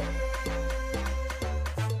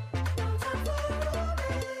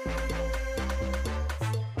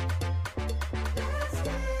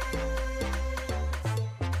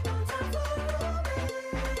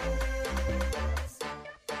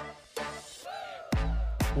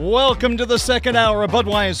 Welcome to the second hour of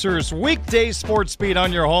Budweiser's Weekday Sports Beat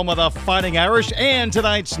on your home of the Fighting Irish and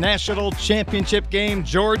tonight's national championship game,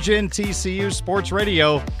 Georgia and TCU, Sports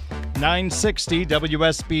Radio 960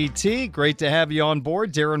 WSBT. Great to have you on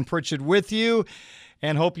board. Darren Pritchett with you,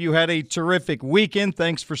 and hope you had a terrific weekend.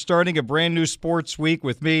 Thanks for starting a brand new sports week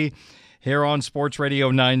with me here on Sports Radio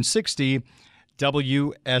 960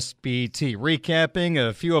 WSBT. Recapping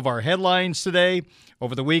a few of our headlines today.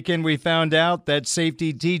 Over the weekend, we found out that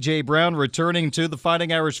safety DJ Brown returning to the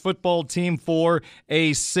Fighting Irish football team for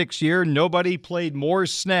a 6-year. Nobody played more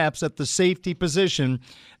snaps at the safety position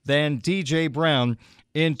than DJ Brown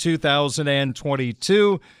in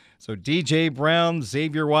 2022. So DJ Brown,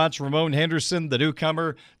 Xavier Watts, Ramon Henderson, the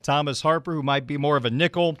newcomer, Thomas Harper, who might be more of a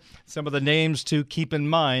nickel. Some of the names to keep in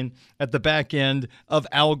mind at the back end of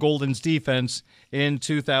Al Golden's defense in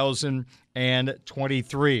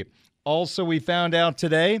 2023. Also, we found out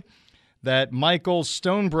today that Michael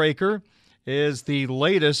Stonebreaker is the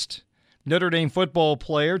latest Notre Dame football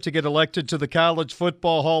player to get elected to the College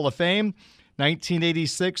Football Hall of Fame.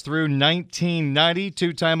 1986 through 1990,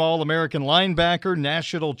 two-time All-American linebacker,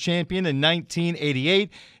 national champion in 1988.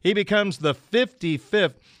 He becomes the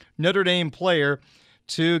 55th Notre Dame player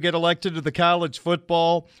to get elected to the College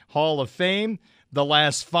Football Hall of Fame. The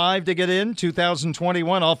last 5 to get in,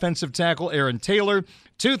 2021 offensive tackle Aaron Taylor,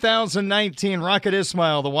 2019 Rocket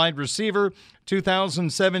Ismail, the wide receiver,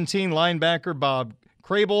 2017 linebacker Bob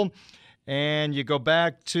Crable, and you go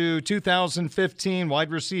back to 2015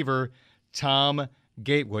 wide receiver Tom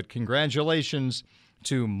Gatewood. Congratulations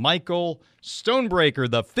to Michael Stonebreaker,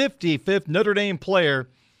 the 55th Notre Dame player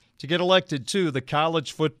to get elected to the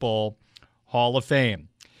College Football Hall of Fame.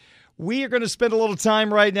 We are going to spend a little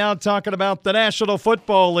time right now talking about the National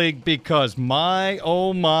Football League because my,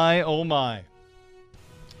 oh my, oh my.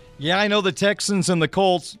 Yeah, I know the Texans and the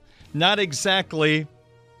Colts, not exactly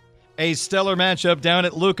a stellar matchup down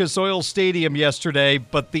at Lucas Oil Stadium yesterday,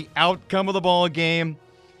 but the outcome of the ball game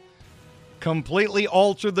completely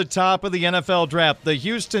altered the top of the NFL draft. The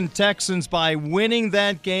Houston Texans, by winning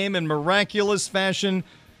that game in miraculous fashion,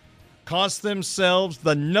 cost themselves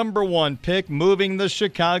the number one pick, moving the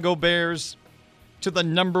Chicago Bears to the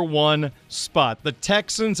number one spot. The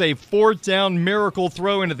Texans, a fourth down miracle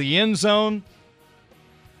throw into the end zone,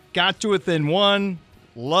 got to within one.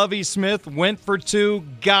 Lovie Smith went for two,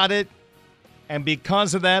 got it. And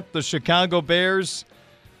because of that, the Chicago Bears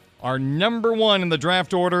are number one in the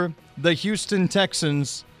draft order. The Houston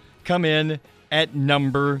Texans come in at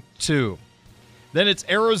number 2. Then it's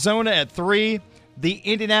Arizona at 3. The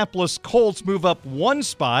Indianapolis Colts move up one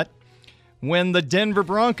spot when the Denver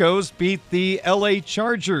Broncos beat the LA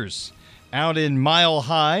Chargers out in Mile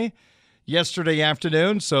High yesterday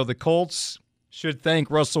afternoon. So the Colts should thank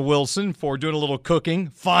Russell Wilson for doing a little cooking,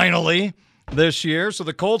 finally, this year. So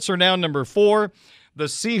the Colts are now number 4. The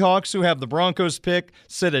Seahawks, who have the Broncos pick,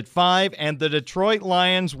 sit at 5. And the Detroit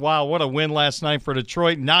Lions, wow, what a win last night for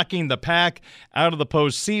Detroit, knocking the Pack out of the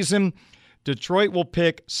postseason. Detroit will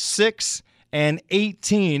pick 6 and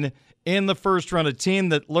 18 in the first round, a team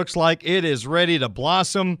that looks like it is ready to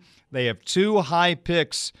blossom. They have 2 high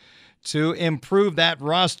picks to improve that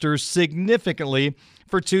roster significantly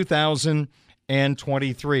for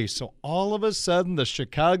 2023. So all of a sudden, the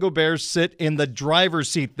Chicago Bears sit in the driver's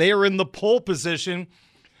seat. They are in the pole position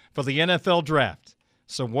for the NFL draft.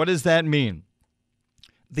 So what does that mean?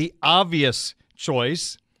 The obvious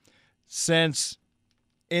choice, since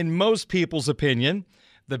in most people's opinion,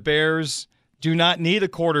 the Bears do not need a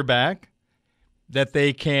quarterback, that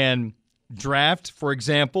they can draft, for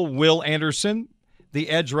example, Will Anderson,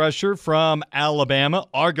 the edge rusher from Alabama,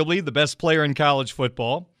 arguably the best player in college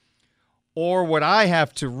football. Or what I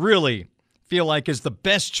have to really feel like is the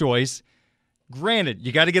best choice. Granted,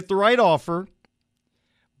 you got to get the right offer,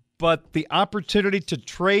 but the opportunity to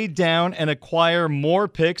trade down and acquire more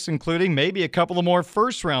picks, including maybe a couple of more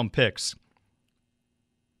first-round picks,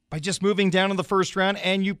 by just moving down in the first round,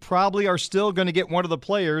 and you probably are still going to get one of the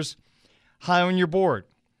players high on your board.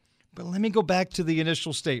 But let me go back to the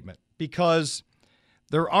initial statement, because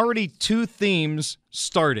there are already 2 themes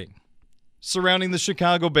starting surrounding the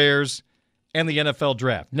Chicago Bears and the NFL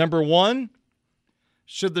draft. Number 1,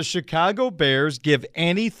 should the Chicago Bears give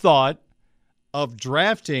any thought of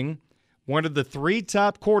drafting one of the 3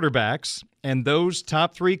 top quarterbacks, and those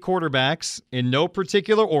top 3 quarterbacks in no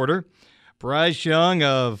particular order: Bryce Young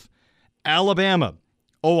of Alabama,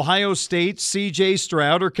 Ohio State, C.J.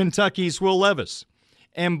 Stroud, or Kentucky's Will Levis.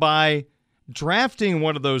 And by drafting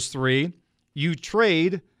one of those 3, you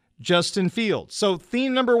trade Justin Fields. So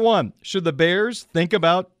theme number 1, should the Bears think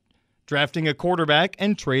about drafting a quarterback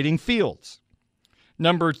and trading Fields?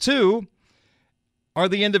 Number 2, are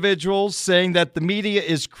the individuals saying that the media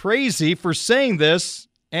is crazy for saying this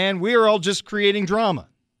and we are all just creating drama?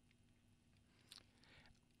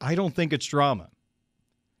 I don't think it's drama.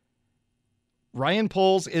 Ryan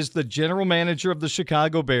Poles is the general manager of the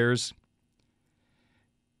Chicago Bears.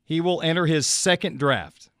 He will enter his 2nd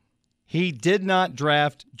draft. He did not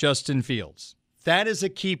draft Justin Fields. That is a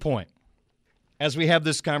key point as we have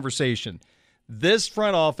this conversation. This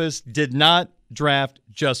front office did not draft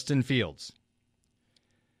Justin Fields.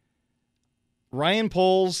 Ryan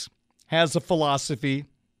Poles has a philosophy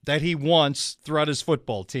that he wants throughout his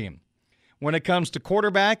football team. When it comes to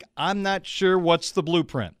quarterback, I'm not sure what's the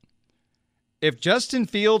blueprint. If Justin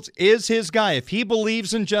Fields is his guy, if he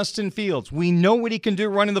believes in Justin Fields, we know what he can do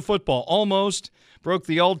running the football. Almost broke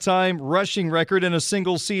the all-time rushing record in a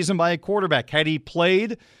single season by a quarterback. Had he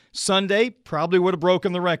played Sunday, probably would have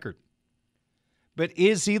broken the record. But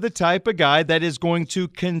is he the type of guy that is going to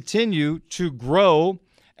continue to grow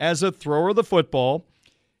as a thrower of the football?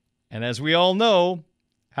 And as we all know,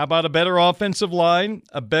 how about a better offensive line,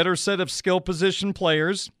 a better set of skill position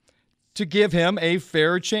players to give him a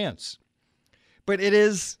fair chance? But it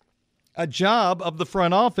is a job of the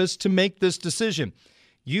front office to make this decision.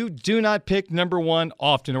 You do not pick number 1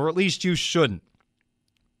 often, or at least you shouldn't.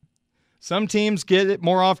 Some teams get it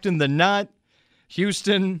more often than not.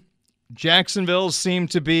 Houston, Jacksonville seem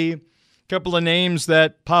to be a couple of names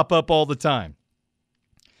that pop up all the time.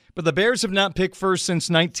 But the Bears have not picked first since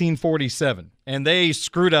 1947, and they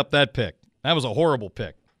screwed up that pick. That was a horrible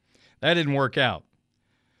pick. That didn't work out.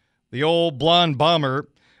 The old blonde bomber,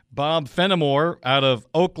 Bob Fenimore, out of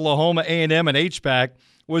Oklahoma A&M and H-back,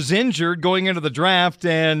 was injured going into the draft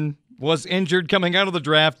and was injured coming out of the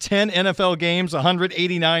draft. 10 NFL games,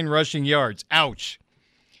 189 rushing yards. Ouch.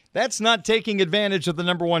 That's not taking advantage of the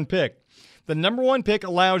number one pick. The number one pick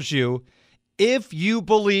allows you, if you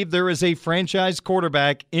believe there is a franchise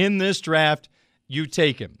quarterback in this draft, you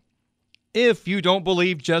take him. If you don't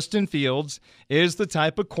believe Justin Fields is the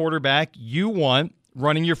type of quarterback you want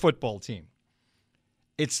running your football team.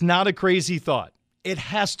 It's not a crazy thought. It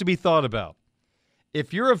has to be thought about.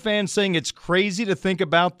 If you're a fan saying it's crazy to think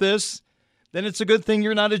about this, then it's a good thing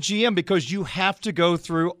you're not a GM because you have to go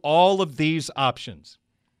through all of these options.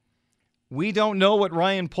 We don't know what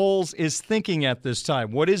Ryan Poles is thinking at this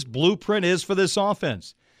time, what his blueprint is for this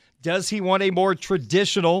offense. Does he want a more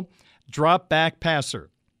traditional drop-back passer?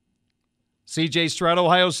 C.J. Stroud,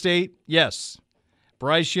 Ohio State, yes.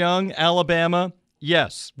 Bryce Young, Alabama,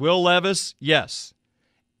 yes. Will Levis, yes.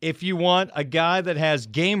 If you want a guy that has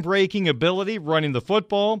game-breaking ability running the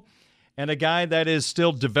football and a guy that is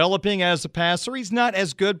still developing as a passer, he's not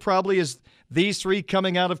as good probably as these three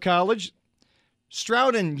coming out of college.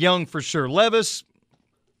 Stroud and Young for sure. Levis,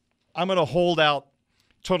 I'm going to hold out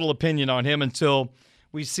total opinion on him until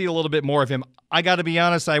we see a little bit more of him. I got to be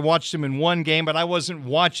honest, I watched him in one game, but I wasn't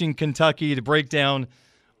watching Kentucky to break down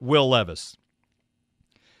Will Levis.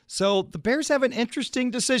 So the Bears have an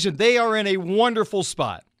interesting decision. They are in a wonderful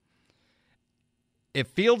spot. If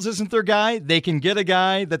Fields isn't their guy, they can get a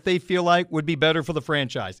guy that they feel like would be better for the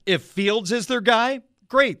franchise. If Fields is their guy,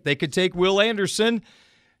 great. They could take Will Anderson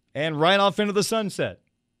and ride off into the sunset.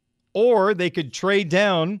 Or they could trade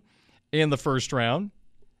down in the first round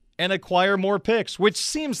and acquire more picks, which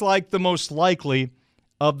seems like the most likely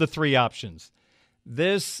of the three options.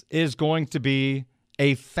 This is going to be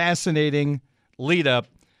a fascinating lead-up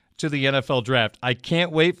to the NFL draft. I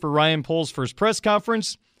can't wait for Ryan Poles' first press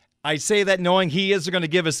conference. I say that knowing he isn't going to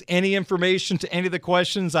give us any information to any of the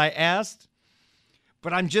questions I asked,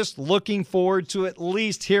 but I'm just looking forward to at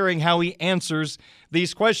least hearing how he answers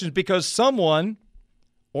these questions because someone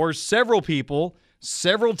or several people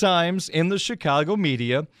several times in the Chicago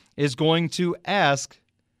media is going to ask,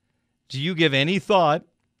 do you give any thought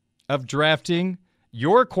of drafting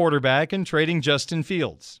your quarterback and trading Justin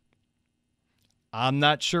Fields? I'm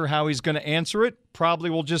not sure how he's going to answer it. Probably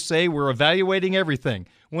will just say we're evaluating everything.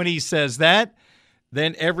 When he says that,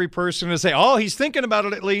 then every person will say, oh, he's thinking about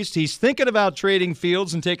it at least. He's thinking about trading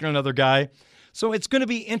Fields and taking another guy. So it's going to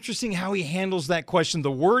be interesting how he handles that question.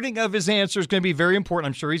 The wording of his answer is going to be very important.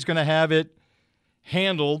 I'm sure he's going to have it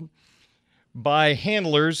handled by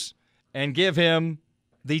handlers and give him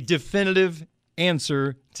the definitive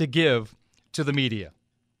answer to give to the media.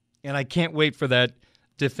 And I can't wait for that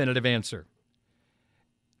definitive answer.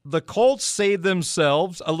 The Colts saved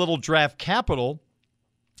themselves a little draft capital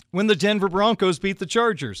when the Denver Broncos beat the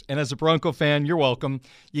Chargers. And as a Bronco fan, you're welcome.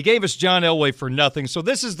 You gave us John Elway for nothing, so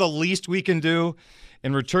this is the least we can do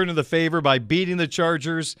in return of the favor by beating the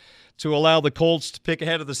Chargers to allow the Colts to pick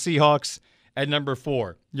ahead of the Seahawks at number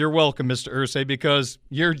 4. You're welcome, Mr. Irsay, because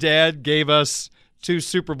your dad gave us 2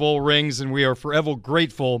 Super Bowl rings, and we are forever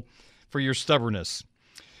grateful for your stubbornness.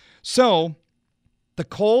 So, the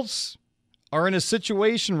Colts are in a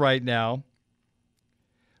situation right now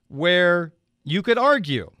where you could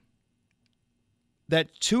argue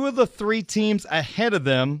that 2 of the 3 teams ahead of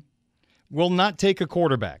them will not take a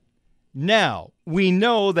quarterback. Now, we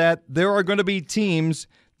know that there are going to be teams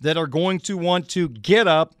that are going to want to get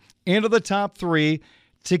up into the top 3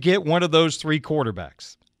 to get one of those 3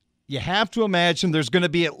 quarterbacks. You have to imagine there's going to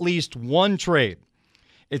be at least one trade.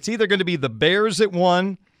 It's either going to be the Bears at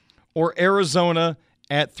 1 or Arizona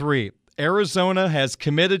at 3. Arizona has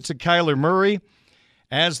committed to Kyler Murray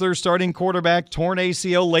as their starting quarterback, torn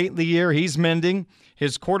ACL late in the year. He's mending.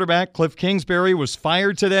 His quarterback, Cliff Kingsbury, was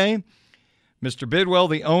fired today. Mr. Bidwell,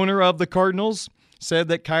 the owner of the Cardinals, said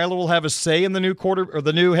that Kyler will have a say in the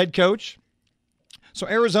new head coach. So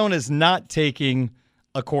Arizona is not taking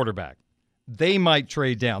a quarterback. They might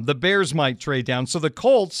trade down. The Bears might trade down. So the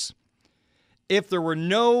Colts, if there were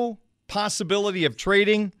no possibility of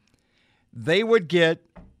trading, they would get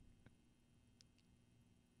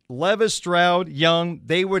Levis, Stroud, Young.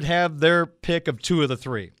 They would have their pick of 2 of the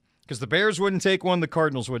 3 because the Bears wouldn't take one, the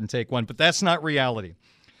Cardinals wouldn't take one, but that's not reality.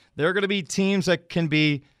 There are going to be teams that can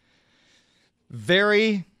be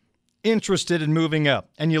very interested in moving up.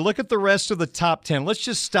 And you look at the rest of the top 10. Let's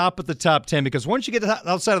just stop at the top 10 because once you get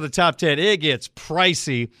outside of the top 10, it gets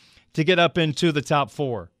pricey to get up into the top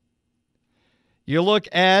 4. You look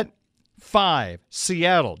at 5,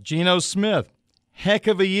 Seattle, Geno Smith. Heck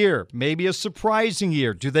of a year, maybe a surprising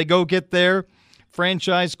year. Do they go get their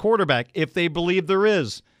franchise quarterback, if they believe there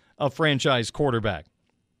is a franchise quarterback.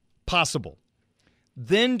 Possible.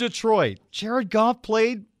 Then Detroit. Jared Goff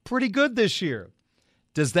played pretty good this year.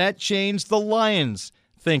 Does that change the Lions'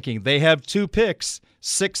 thinking? They have 2 picks,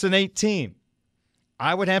 6 and 18.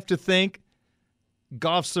 I would have to think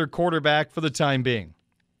Goff's their quarterback for the time being.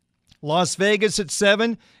 Las Vegas at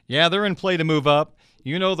 7. Yeah, they're in play to move up.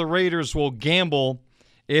 You know the Raiders will gamble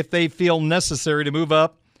if they feel necessary to move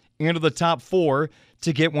up into the top 4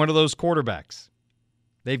 to get one of those quarterbacks.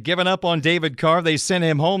 They've given up on David Carr. They sent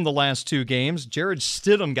him home the last 2 games. Jared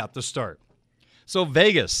Stidham got the start. So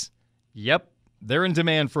Vegas, yep, they're in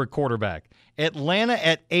demand for a quarterback. Atlanta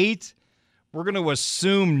at 8, we're going to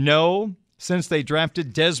assume no, since they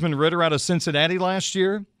drafted Desmond Ridder out of Cincinnati last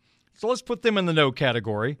year. So let's put them in the no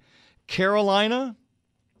category. Carolina,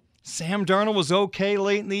 Sam Darnold was okay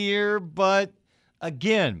late in the year, but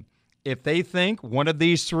again, if they think one of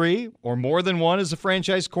these 3 or more than one is a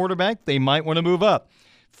franchise quarterback, they might want to move up.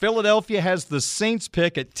 Philadelphia has the Saints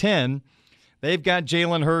pick at 10. They've got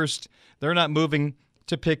Jalen Hurst. They're not moving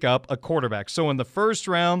to pick up a quarterback. So in the first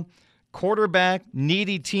round, quarterback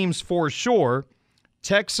needy teams for sure.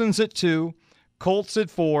 Texans at 2, Colts at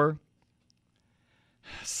 4,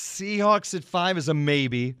 Seahawks at 5 is a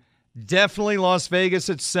maybe. Definitely Las Vegas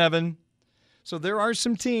at 7. So there are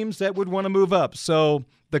some teams that would want to move up. So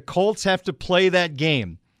the Colts have to play that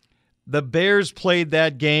game. The Bears played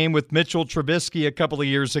that game with Mitchell Trubisky a couple of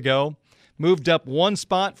years ago. Moved up 1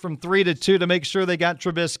 spot from 3 to 2 to make sure they got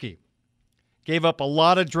Trubisky. Gave up a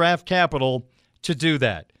lot of draft capital to do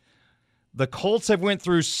that. The Colts have went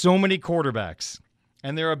through so many quarterbacks,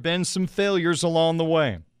 and there have been some failures along the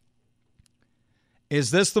way.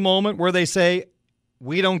 Is this the moment where they say,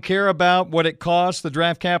 we don't care about what it costs, the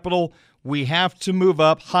draft capital, we have to move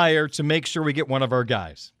up higher to make sure we get one of our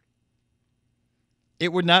guys?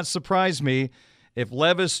 It would not surprise me if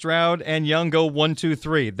Levis, Stroud, and Young go 1, 2,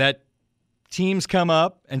 3, that teams come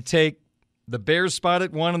up and take the Bears spot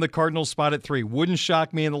at 1 and the Cardinals spot at 3. Wouldn't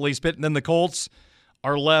shock me in the least bit. And then the Colts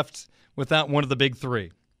are left without one of the big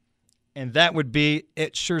 3. And that would be,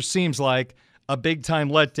 it sure seems like, a big-time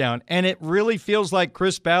letdown. And it really feels like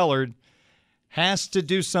Chris Ballard has to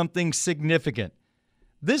do something significant.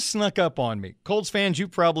 This snuck up on me. Colts fans, you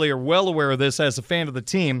probably are well aware of this as a fan of the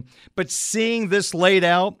team, but seeing this laid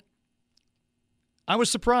out, I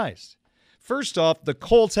was surprised. First off, the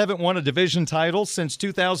Colts haven't won a division title since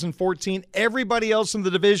 2014. Everybody else in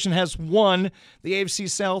the division has won the AFC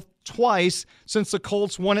South twice since the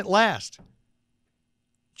Colts won it last.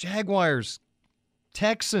 Jaguars,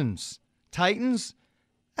 Texans, Titans,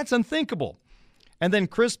 that's unthinkable. And then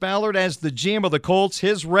Chris Ballard as the GM of the Colts,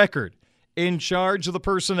 his record in charge of the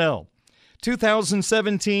personnel.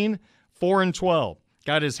 2017, 4-12.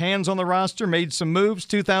 Got his hands on the roster, made some moves.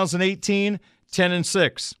 2018,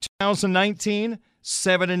 10-6. 2019,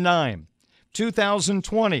 7-9.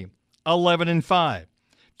 2020, 11-5.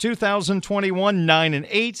 2021,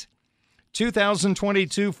 9-8.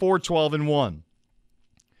 2022, 4-12-1.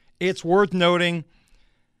 It's worth noting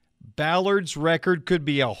Ballard's record could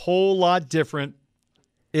be a whole lot different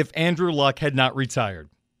if Andrew Luck had not retired.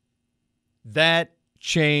 That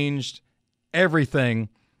changed everything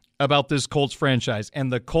about this Colts franchise.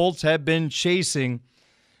 And the Colts have been chasing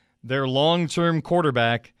their long-term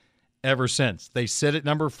quarterback ever since. They sit at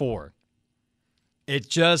number 4. It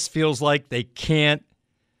just feels like they can't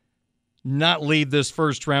not leave this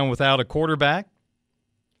first round without a quarterback.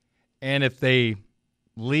 And if they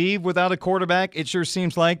leave without a quarterback, it sure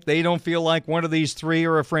seems like they don't feel like one of these 3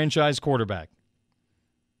 are a franchise quarterback.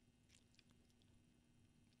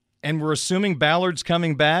 And we're assuming Ballard's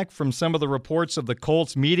coming back. From some of the reports of the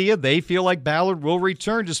Colts media, they feel like Ballard will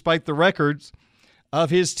return despite the records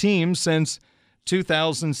of his team since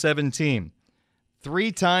 2017.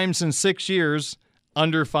 3 times in 6 years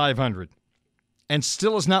under 500. And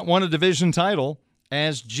still has not won a division title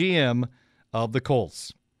as GM of the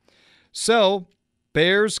Colts. So,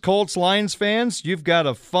 Bears, Colts, Lions fans, you've got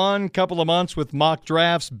a fun couple of months with mock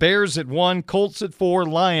drafts. Bears at 1, Colts at 4,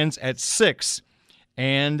 Lions at 6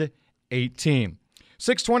 and 18.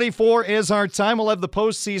 6:24 is our time. We'll have the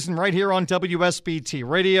postseason right here on WSBT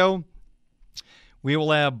Radio. We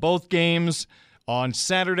will have both games on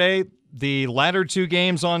Saturday, the latter 2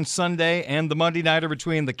 games on Sunday, and the Monday nighter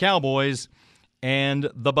between the Cowboys and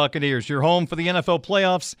the Buccaneers. Your home for the NFL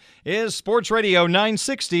playoffs is Sports Radio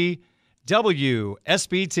 960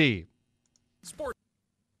 WSBT. Sport.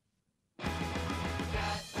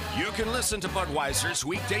 You can listen to Budweiser's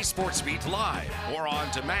weekday sports beat live or on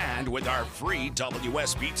demand with our free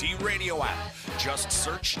WSBT Radio app. Just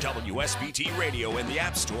search WSBT Radio in the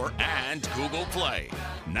App Store and Google Play.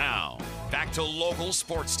 Now, back to local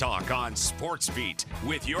sports talk on Sports Beat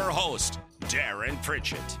with your host, Darren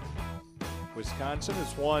Pritchett. Wisconsin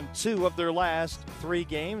has won 2 of their last 3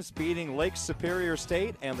 games, beating Lake Superior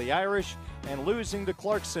State and the Irish, and losing to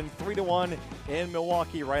Clarkson 3-1 in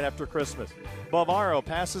Milwaukee right after Christmas. Bavaro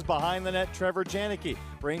passes behind the net. Trevor Janicki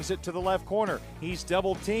brings it to the left corner. He's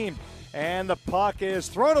double teamed, and the puck is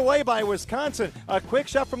thrown away by Wisconsin. A quick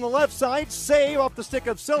shot from the left side, save off the stick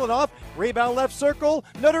of Silanoff. Rebound left circle.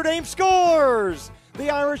 Notre Dame scores. The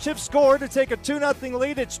Irish have scored to take a 2-0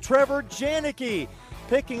 lead. It's Trevor Janicki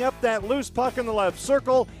picking up that loose puck in the left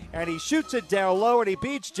circle, and he shoots it down low, and he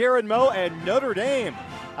beats Jared Moe and Notre Dame.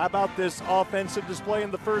 How about this offensive display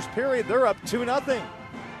in the first period? They're up 2-0.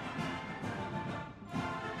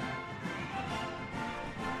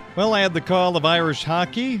 Well, I had the call of Irish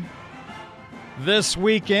hockey this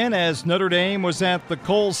weekend as Notre Dame was at the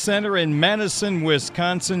Kohl Center in Madison,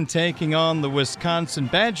 Wisconsin, taking on the Wisconsin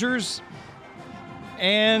Badgers.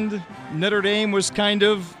 And Notre Dame was kind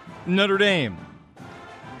of Notre Dame.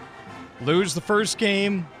 Lose the first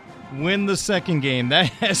game, win the second game. That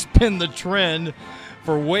has been the trend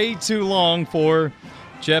for way too long for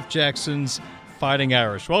Jeff Jackson's Fighting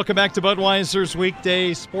Irish. Welcome back to Budweiser's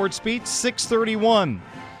Weekday Sports Beat, 6:31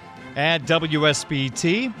 at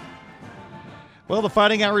WSBT. Well, the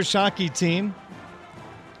Fighting Irish hockey team,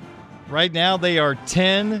 right now they are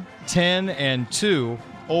 10-10-2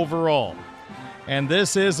 overall. And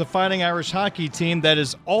this is a Fighting Irish hockey team that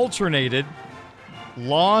has alternated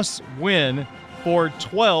loss-win for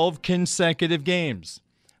 12 consecutive games.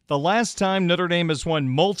 The last time Notre Dame has won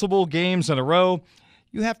multiple games in a row,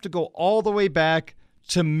 you have to go all the way back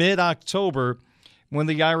to mid-October when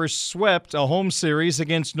the Irish swept a home series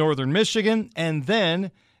against Northern Michigan and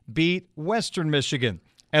then beat Western Michigan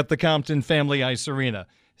at the Compton Family Ice Arena.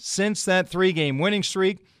 Since that 3-game winning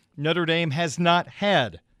streak, Notre Dame has not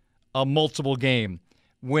had a multiple-game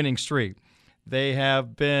winning streak. They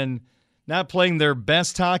have been not playing their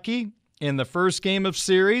best hockey in the first game of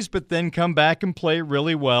series, but then come back and play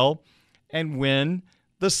really well and win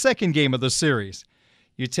the second game of the series.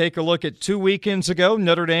 You take a look at 2 weekends ago,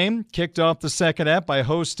 Notre Dame kicked off the second half by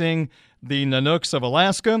hosting the Nanooks of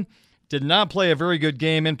Alaska. Did not play a very good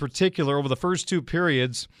game in particular over the first 2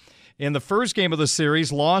 periods. In the first game of the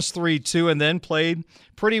series, lost 3-2 and then played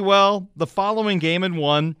pretty well the following game and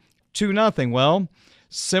won 2-0. Well,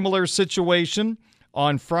 similar situation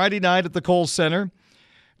on Friday night at the Kohl Center.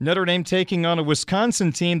 Notre Dame taking on a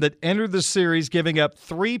Wisconsin team that entered the series giving up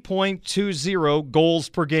 3.20 goals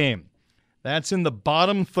per game. That's in the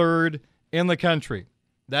bottom third in the country.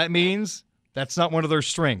 That means that's not one of their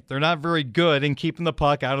strengths. They're not very good in keeping the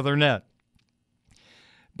puck out of their net.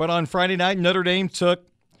 But on Friday night, Notre Dame took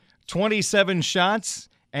 27 shots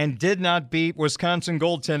and did not beat Wisconsin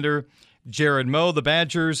goaltender Jared Moe. The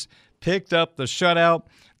Badgers picked up the shutout.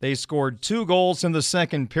 They scored 2 goals in the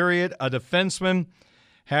second period. A defenseman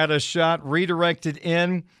had a shot redirected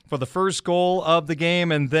in for the first goal of the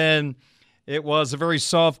game, and then it was a very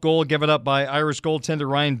soft goal given up by Irish goaltender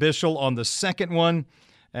Ryan Bischel on the second one,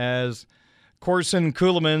 as Corson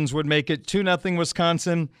Ceulemans would make it 2-0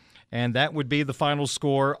 Wisconsin, and that would be the final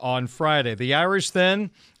score on Friday. The Irish then,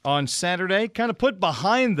 on Saturday, kind of put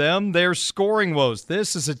behind them their scoring woes.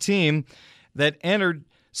 This is a team that entered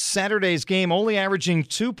Saturday's game only averaging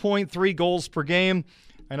 2.3 goals per game.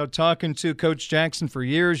 I know talking to Coach Jackson for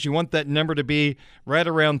years, you want that number to be right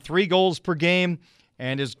around 3 goals per game,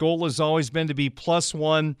 and his goal has always been to be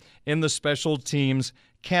 +1 in the special teams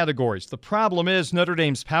categories. The problem is Notre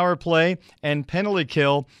Dame's power play and penalty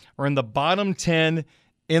kill are in the bottom 10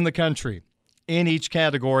 in the country in each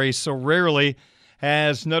category, so rarely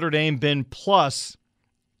has Notre Dame been plus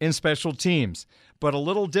in special teams. But a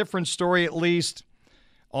little different story, at least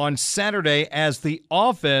on Saturday, as the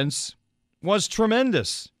offense was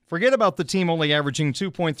tremendous. Forget about the team only averaging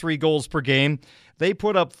 2.3 goals per game. They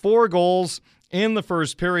put up 4 goals in the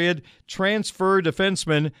first period. Transfer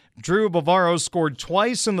defenseman Drew Bavaro scored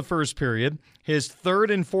twice in the first period, his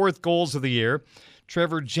 3rd and 4th goals of the year.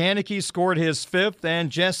 Trevor Janicki scored his 5th, and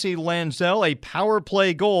Jesse Lanzell, a power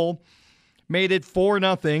play goal, made it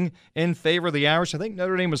 4-0 in favor of the Irish. I think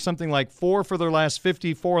Notre Dame was something like 4 for their last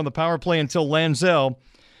 54 on the power play until Lanzell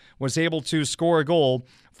was able to score a goal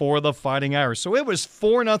for the Fighting Irish. So it was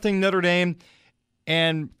 4-0 Notre Dame,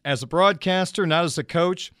 and as a broadcaster, not as a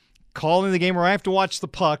coach, calling the game where I have to watch the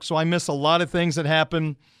puck, so I miss a lot of things that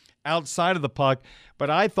happen outside of the puck. But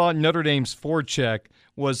I thought Notre Dame's forecheck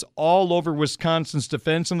was all over Wisconsin's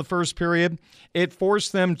defense in the first period. It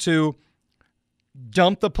forced them to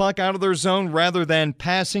dump the puck out of their zone rather than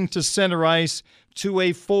passing to center ice to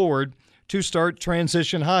a forward to start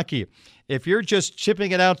transition hockey. If you're just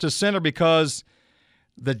chipping it out to center because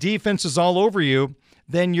the defense is all over you,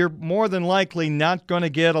 then you're more than likely not going to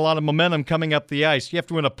get a lot of momentum coming up the ice. You have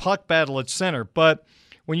to win a puck battle at center. But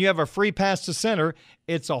when you have a free pass to center,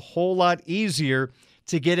 it's a whole lot easier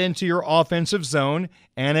to get into your offensive zone,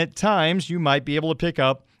 and at times you might be able to pick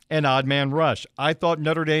up an odd man rush. I thought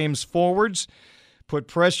Notre Dame's forwards put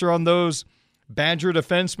pressure on those Badger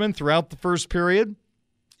defensemen throughout the first period,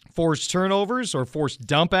 forced turnovers or forced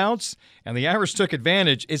dump outs, and the Irish took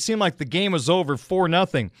advantage. It seemed like the game was over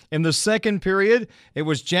 4-0. In the second period, it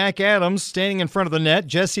was Jack Adams standing in front of the net.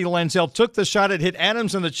 Jesse Lanzell took the shot. It hit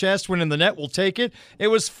Adams in the chest, went in the net. We'll take it. It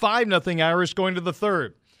was 5-0 Irish going to the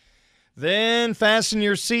third. Then fasten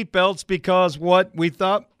your seatbelts because what we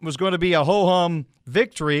thought was going to be a ho-hum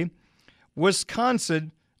victory,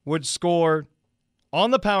 Wisconsin would score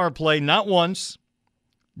on the power play not once,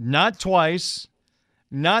 not twice,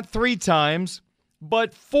 not 3 times,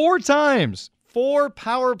 but 4 times. 4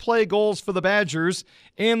 power play goals for the Badgers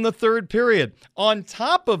in the third period. On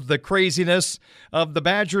top of the craziness of the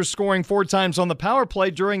Badgers scoring 4 times on the power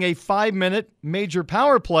play during a 5-minute major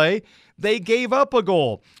power play, they gave up a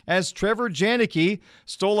goal as Trevor Janicki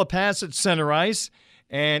stole a pass at center ice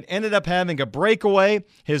and ended up having a breakaway.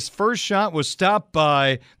 His first shot was stopped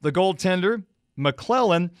by the goaltender,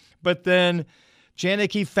 McClellan, but then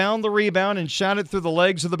Janicki found the rebound and shot it through the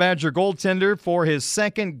legs of the Badger goaltender for his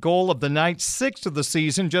second goal of the night, 6th of the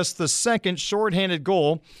season, just the second shorthanded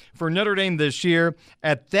goal for Notre Dame this year.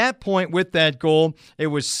 At that point with that goal, it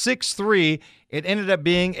was 6-3. It ended up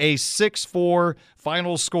being a 6-4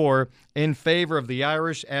 final score in favor of the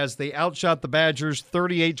Irish as they outshot the Badgers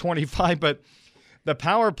 38-25. But the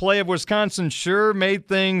power play of Wisconsin sure made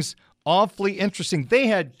things awfully interesting. They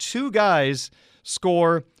had 2 guys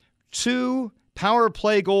score 2 power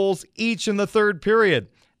play goals each in the third period.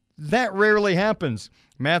 That rarely happens.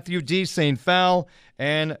 Matthew D. St. Fowl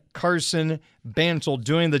and Carson Bantle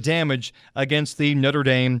doing the damage against the Notre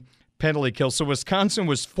Dame penalty kill. So Wisconsin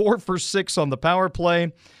was 4 for 6 on the power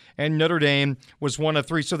play, and Notre Dame was 1 of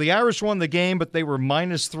 3. So the Irish won the game, but they were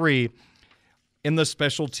 -3 in the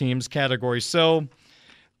special teams category. So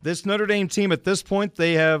this Notre Dame team at this point,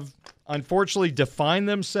 they have unfortunately defined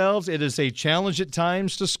themselves. It is a challenge at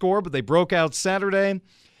times to score, but they broke out Saturday,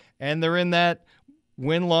 and they're in that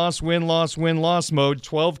win-loss, win-loss, win-loss mode,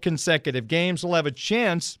 12 consecutive games. They'll have a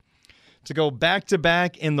chance to go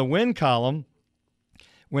back-to-back in the win column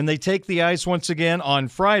when they take the ice once again on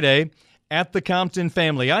Friday at the Compton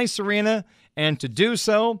Family Ice Arena, and to do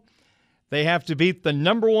so, they have to beat the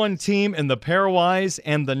number 1 team in the pairwise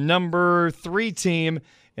and the number 3 team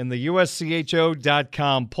in the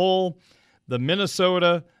USCHO.com poll, the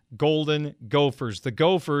Minnesota Golden Gophers. The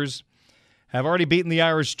Gophers have already beaten the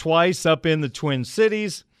Irish twice up in the Twin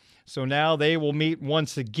Cities, so now they will meet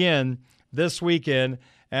once again this weekend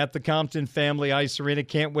at the Compton Family Ice Arena.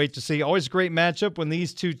 Can't wait to see. Always a great matchup when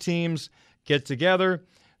these 2 teams get together.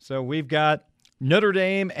 So we've got Notre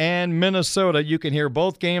Dame and Minnesota. You can hear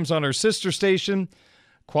both games on our sister station,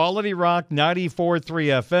 Quality Rock 94.3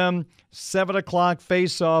 FM, 7 o'clock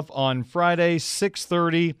face-off on Friday,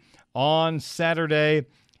 6:30 on Saturday.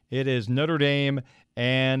 It is Notre Dame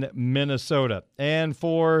and Minnesota. And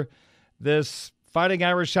for this Fighting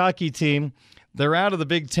Irish hockey team, they're out of the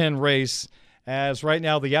Big Ten race, as right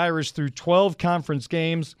now the Irish, through 12 conference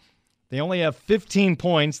games, they only have 15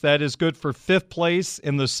 points. That is good for 5th place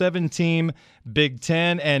in the 7-team Big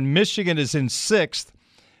Ten, and Michigan is in 6th.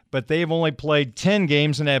 But they've only played 10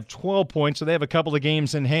 games and have 12 points, so they have a couple of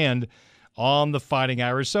games in hand on the Fighting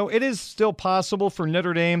Irish. So it is still possible for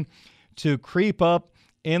Notre Dame to creep up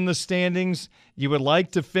in the standings. You would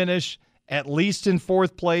like to finish at least in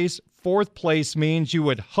 4th place. 4th place means you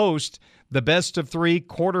would host the best-of-3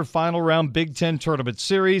 quarterfinal round Big Ten tournament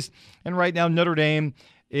series. And right now Notre Dame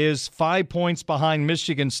is 5 points behind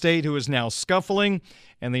Michigan State, who is now scuffling.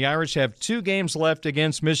 And the Irish have 2 games left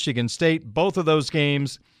against Michigan State, both of those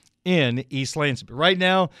games in East Lansing. But right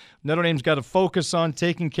now, Notre Dame's got to focus on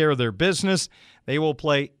taking care of their business. They will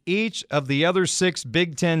play each of the other 6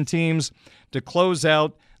 Big Ten teams to close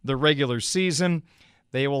out the regular season.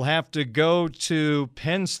 They will have to go to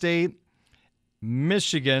Penn State,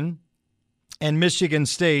 Michigan, and Michigan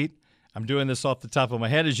State. I'm doing this off the top of my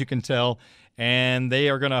head, as you can tell. And they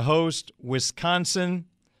are going to host Wisconsin.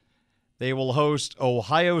 They will host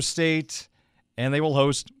Ohio State. And they will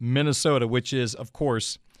host Minnesota, which is, of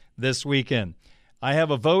course, this weekend. I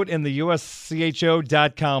have a vote in the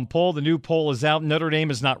USCHO.com poll. The new poll is out. Notre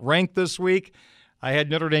Dame is not ranked this week. I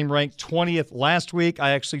had Notre Dame ranked 20th last week.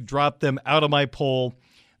 I actually dropped them out of my poll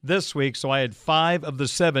this week, so I had 5 of the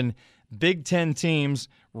 7 Big Ten teams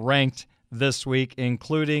ranked this week,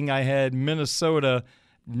 including I had Minnesota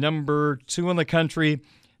number 2 in the country,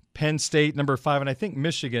 Penn State number 5, and I think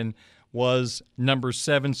Michigan was number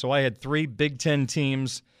 7. So I had 3 Big Ten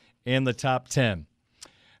teams in the top 10.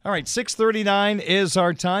 All right, 6:39 is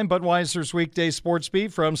our time. Budweiser's Weekday Sports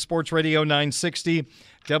Beat from Sports Radio 960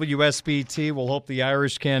 WSBT. We'll hope the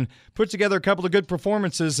Irish can put together a couple of good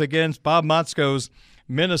performances against Bob Motzko's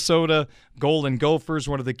Minnesota Golden Gophers.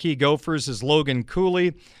 One of the key Gophers is Logan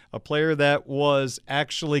Cooley, a player that was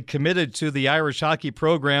actually committed to the Irish hockey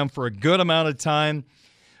program for a good amount of time,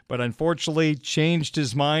 but unfortunately changed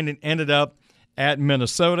his mind and ended up at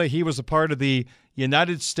Minnesota. He was a part of the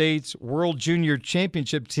United States World Junior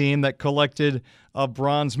Championship team that collected a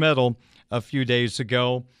bronze medal a few days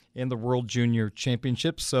ago in the World Junior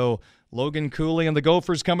Championship. So Logan Cooley and the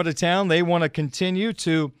Gophers coming to town. They want to continue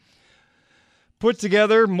to put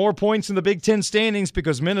together more points in the Big Ten standings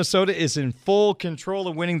because Minnesota is in full control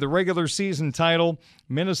of winning the regular season title.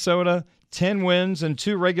 Minnesota, 10 wins and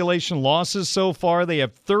 2 regulation losses so far. They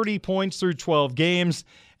have 30 points through 12 games,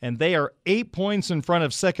 and they are 8 points in front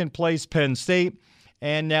of second place Penn State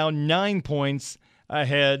and now 9 points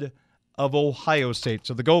ahead of Ohio State.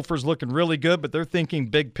 So the Gophers looking really good, but they're thinking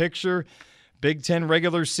big picture. Big Ten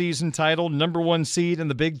regular season title, number 1 seed in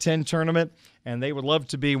the Big Ten tournament, and they would love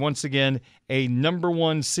to be, once again, a number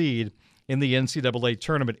 1 seed in the NCAA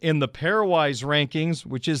tournament. In the pairwise rankings,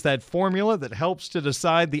 which is that formula that helps to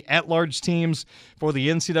decide the at-large teams for the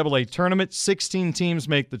NCAA tournament, 16 teams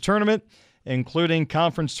make the tournament, including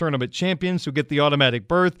conference tournament champions who get the automatic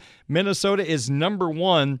berth. Minnesota is number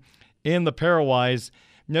 1 in the pairwise.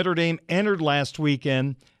 Notre Dame entered last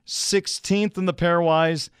weekend 16th in the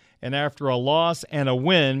pairwise, and after a loss and a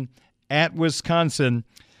win at Wisconsin,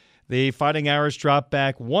 the Fighting Irish dropped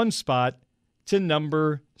back 1 spot to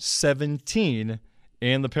number 17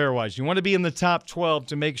 in the pairwise. You want to be in the top 12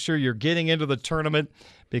 to make sure you're getting into the tournament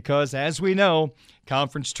because, as we know,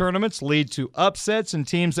 conference tournaments lead to upsets, and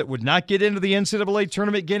teams that would not get into the NCAA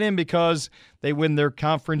tournament get in because they win their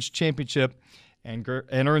conference championship and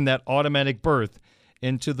earn that automatic berth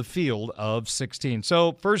into the field of 16.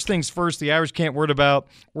 So first things first, the Irish can't worry about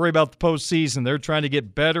the postseason. They're trying to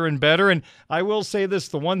get better and better. And I will say this,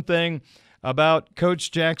 the one thing about Coach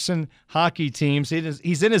Jackson hockey teams,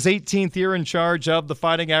 he's in his 18th year in charge of the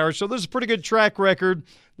Fighting Irish, so there's a pretty good track record.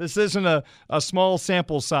 This isn't a small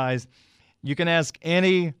sample size. You can ask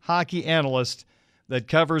any hockey analyst that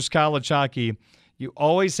covers college hockey. You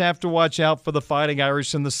always have to watch out for the Fighting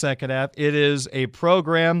Irish in the second half. It is a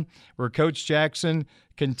program where Coach Jackson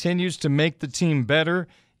continues to make the team better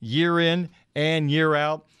year in and year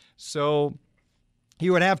out. So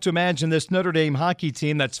you would have to imagine this Notre Dame hockey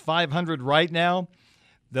team that's 500 right now,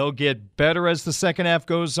 they'll get better as the second half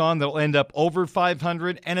goes on. They'll end up over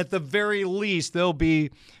 500, and at the very least, they'll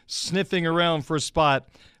be sniffing around for a spot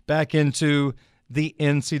back into the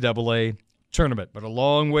NCAA tournament. But a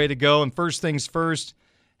long way to go. And first things first,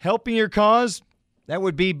 helping your cause, that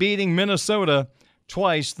would be beating Minnesota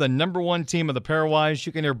twice, the number 1 team of the pairwise.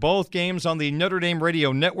 You can hear both games on the Notre Dame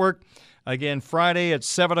Radio Network. Again, Friday at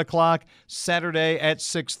 7 o'clock, Saturday at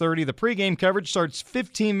 6:30. The pregame coverage starts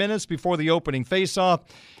 15 minutes before the opening faceoff,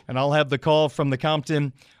 and I'll have the call from the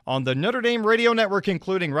Compton on the Notre Dame Radio Network,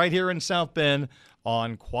 including right here in South Bend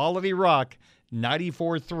on Quality Rock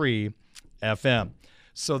 94.3 FM.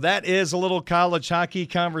 So that is a little college hockey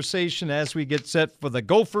conversation as we get set for the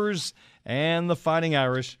Gophers and the Fighting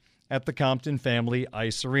Irish at the Compton Family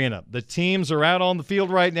Ice Arena. The teams are out on the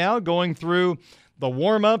field right now going through the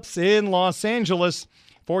warm-ups in Los Angeles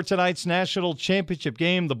for tonight's national championship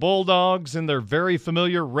game. The Bulldogs in their very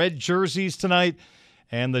familiar red jerseys tonight,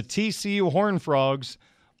 and the TCU Horned Frogs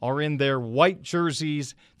are in their white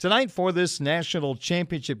jerseys tonight for this national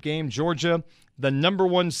championship game. Georgia, the number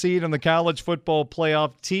 1 seed in the college football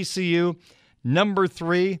playoff. TCU, number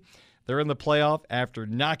 3. They're in the playoff after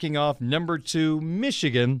knocking off number 2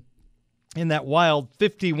 Michigan in that wild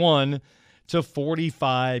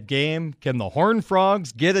 51-45 game. Can the Horned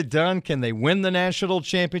Frogs get it done? Can they win the national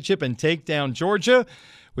championship and take down Georgia?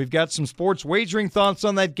 We've got some sports wagering thoughts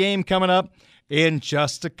on that game coming up in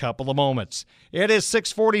just a couple of moments. It is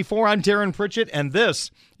 6:44. I'm Darren Pritchett, and this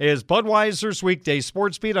is Budweiser's Weekday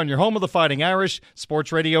Sports Beat on your home of the Fighting Irish,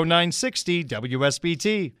 Sports Radio 960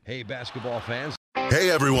 WSBT. Hey, basketball fans. Hey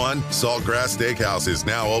everyone, Saltgrass Steakhouse is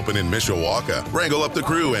now open in Mishawaka. Wrangle up the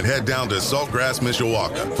crew and head down to Saltgrass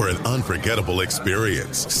Mishawaka for an unforgettable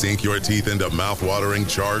experience. Sink your teeth into mouth-watering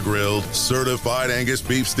char-grilled, certified Angus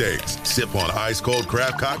beef steaks. Sip on ice-cold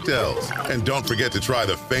craft cocktails. And don't forget to try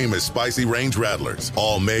the famous spicy range rattlers,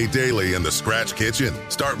 all made daily in the Scratch Kitchen.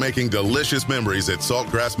 Start making delicious memories at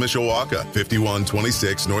Saltgrass Mishawaka,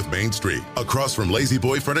 5126 North Main Street, across from Lazy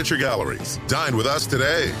Boy Furniture Galleries. Dine with us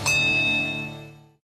today.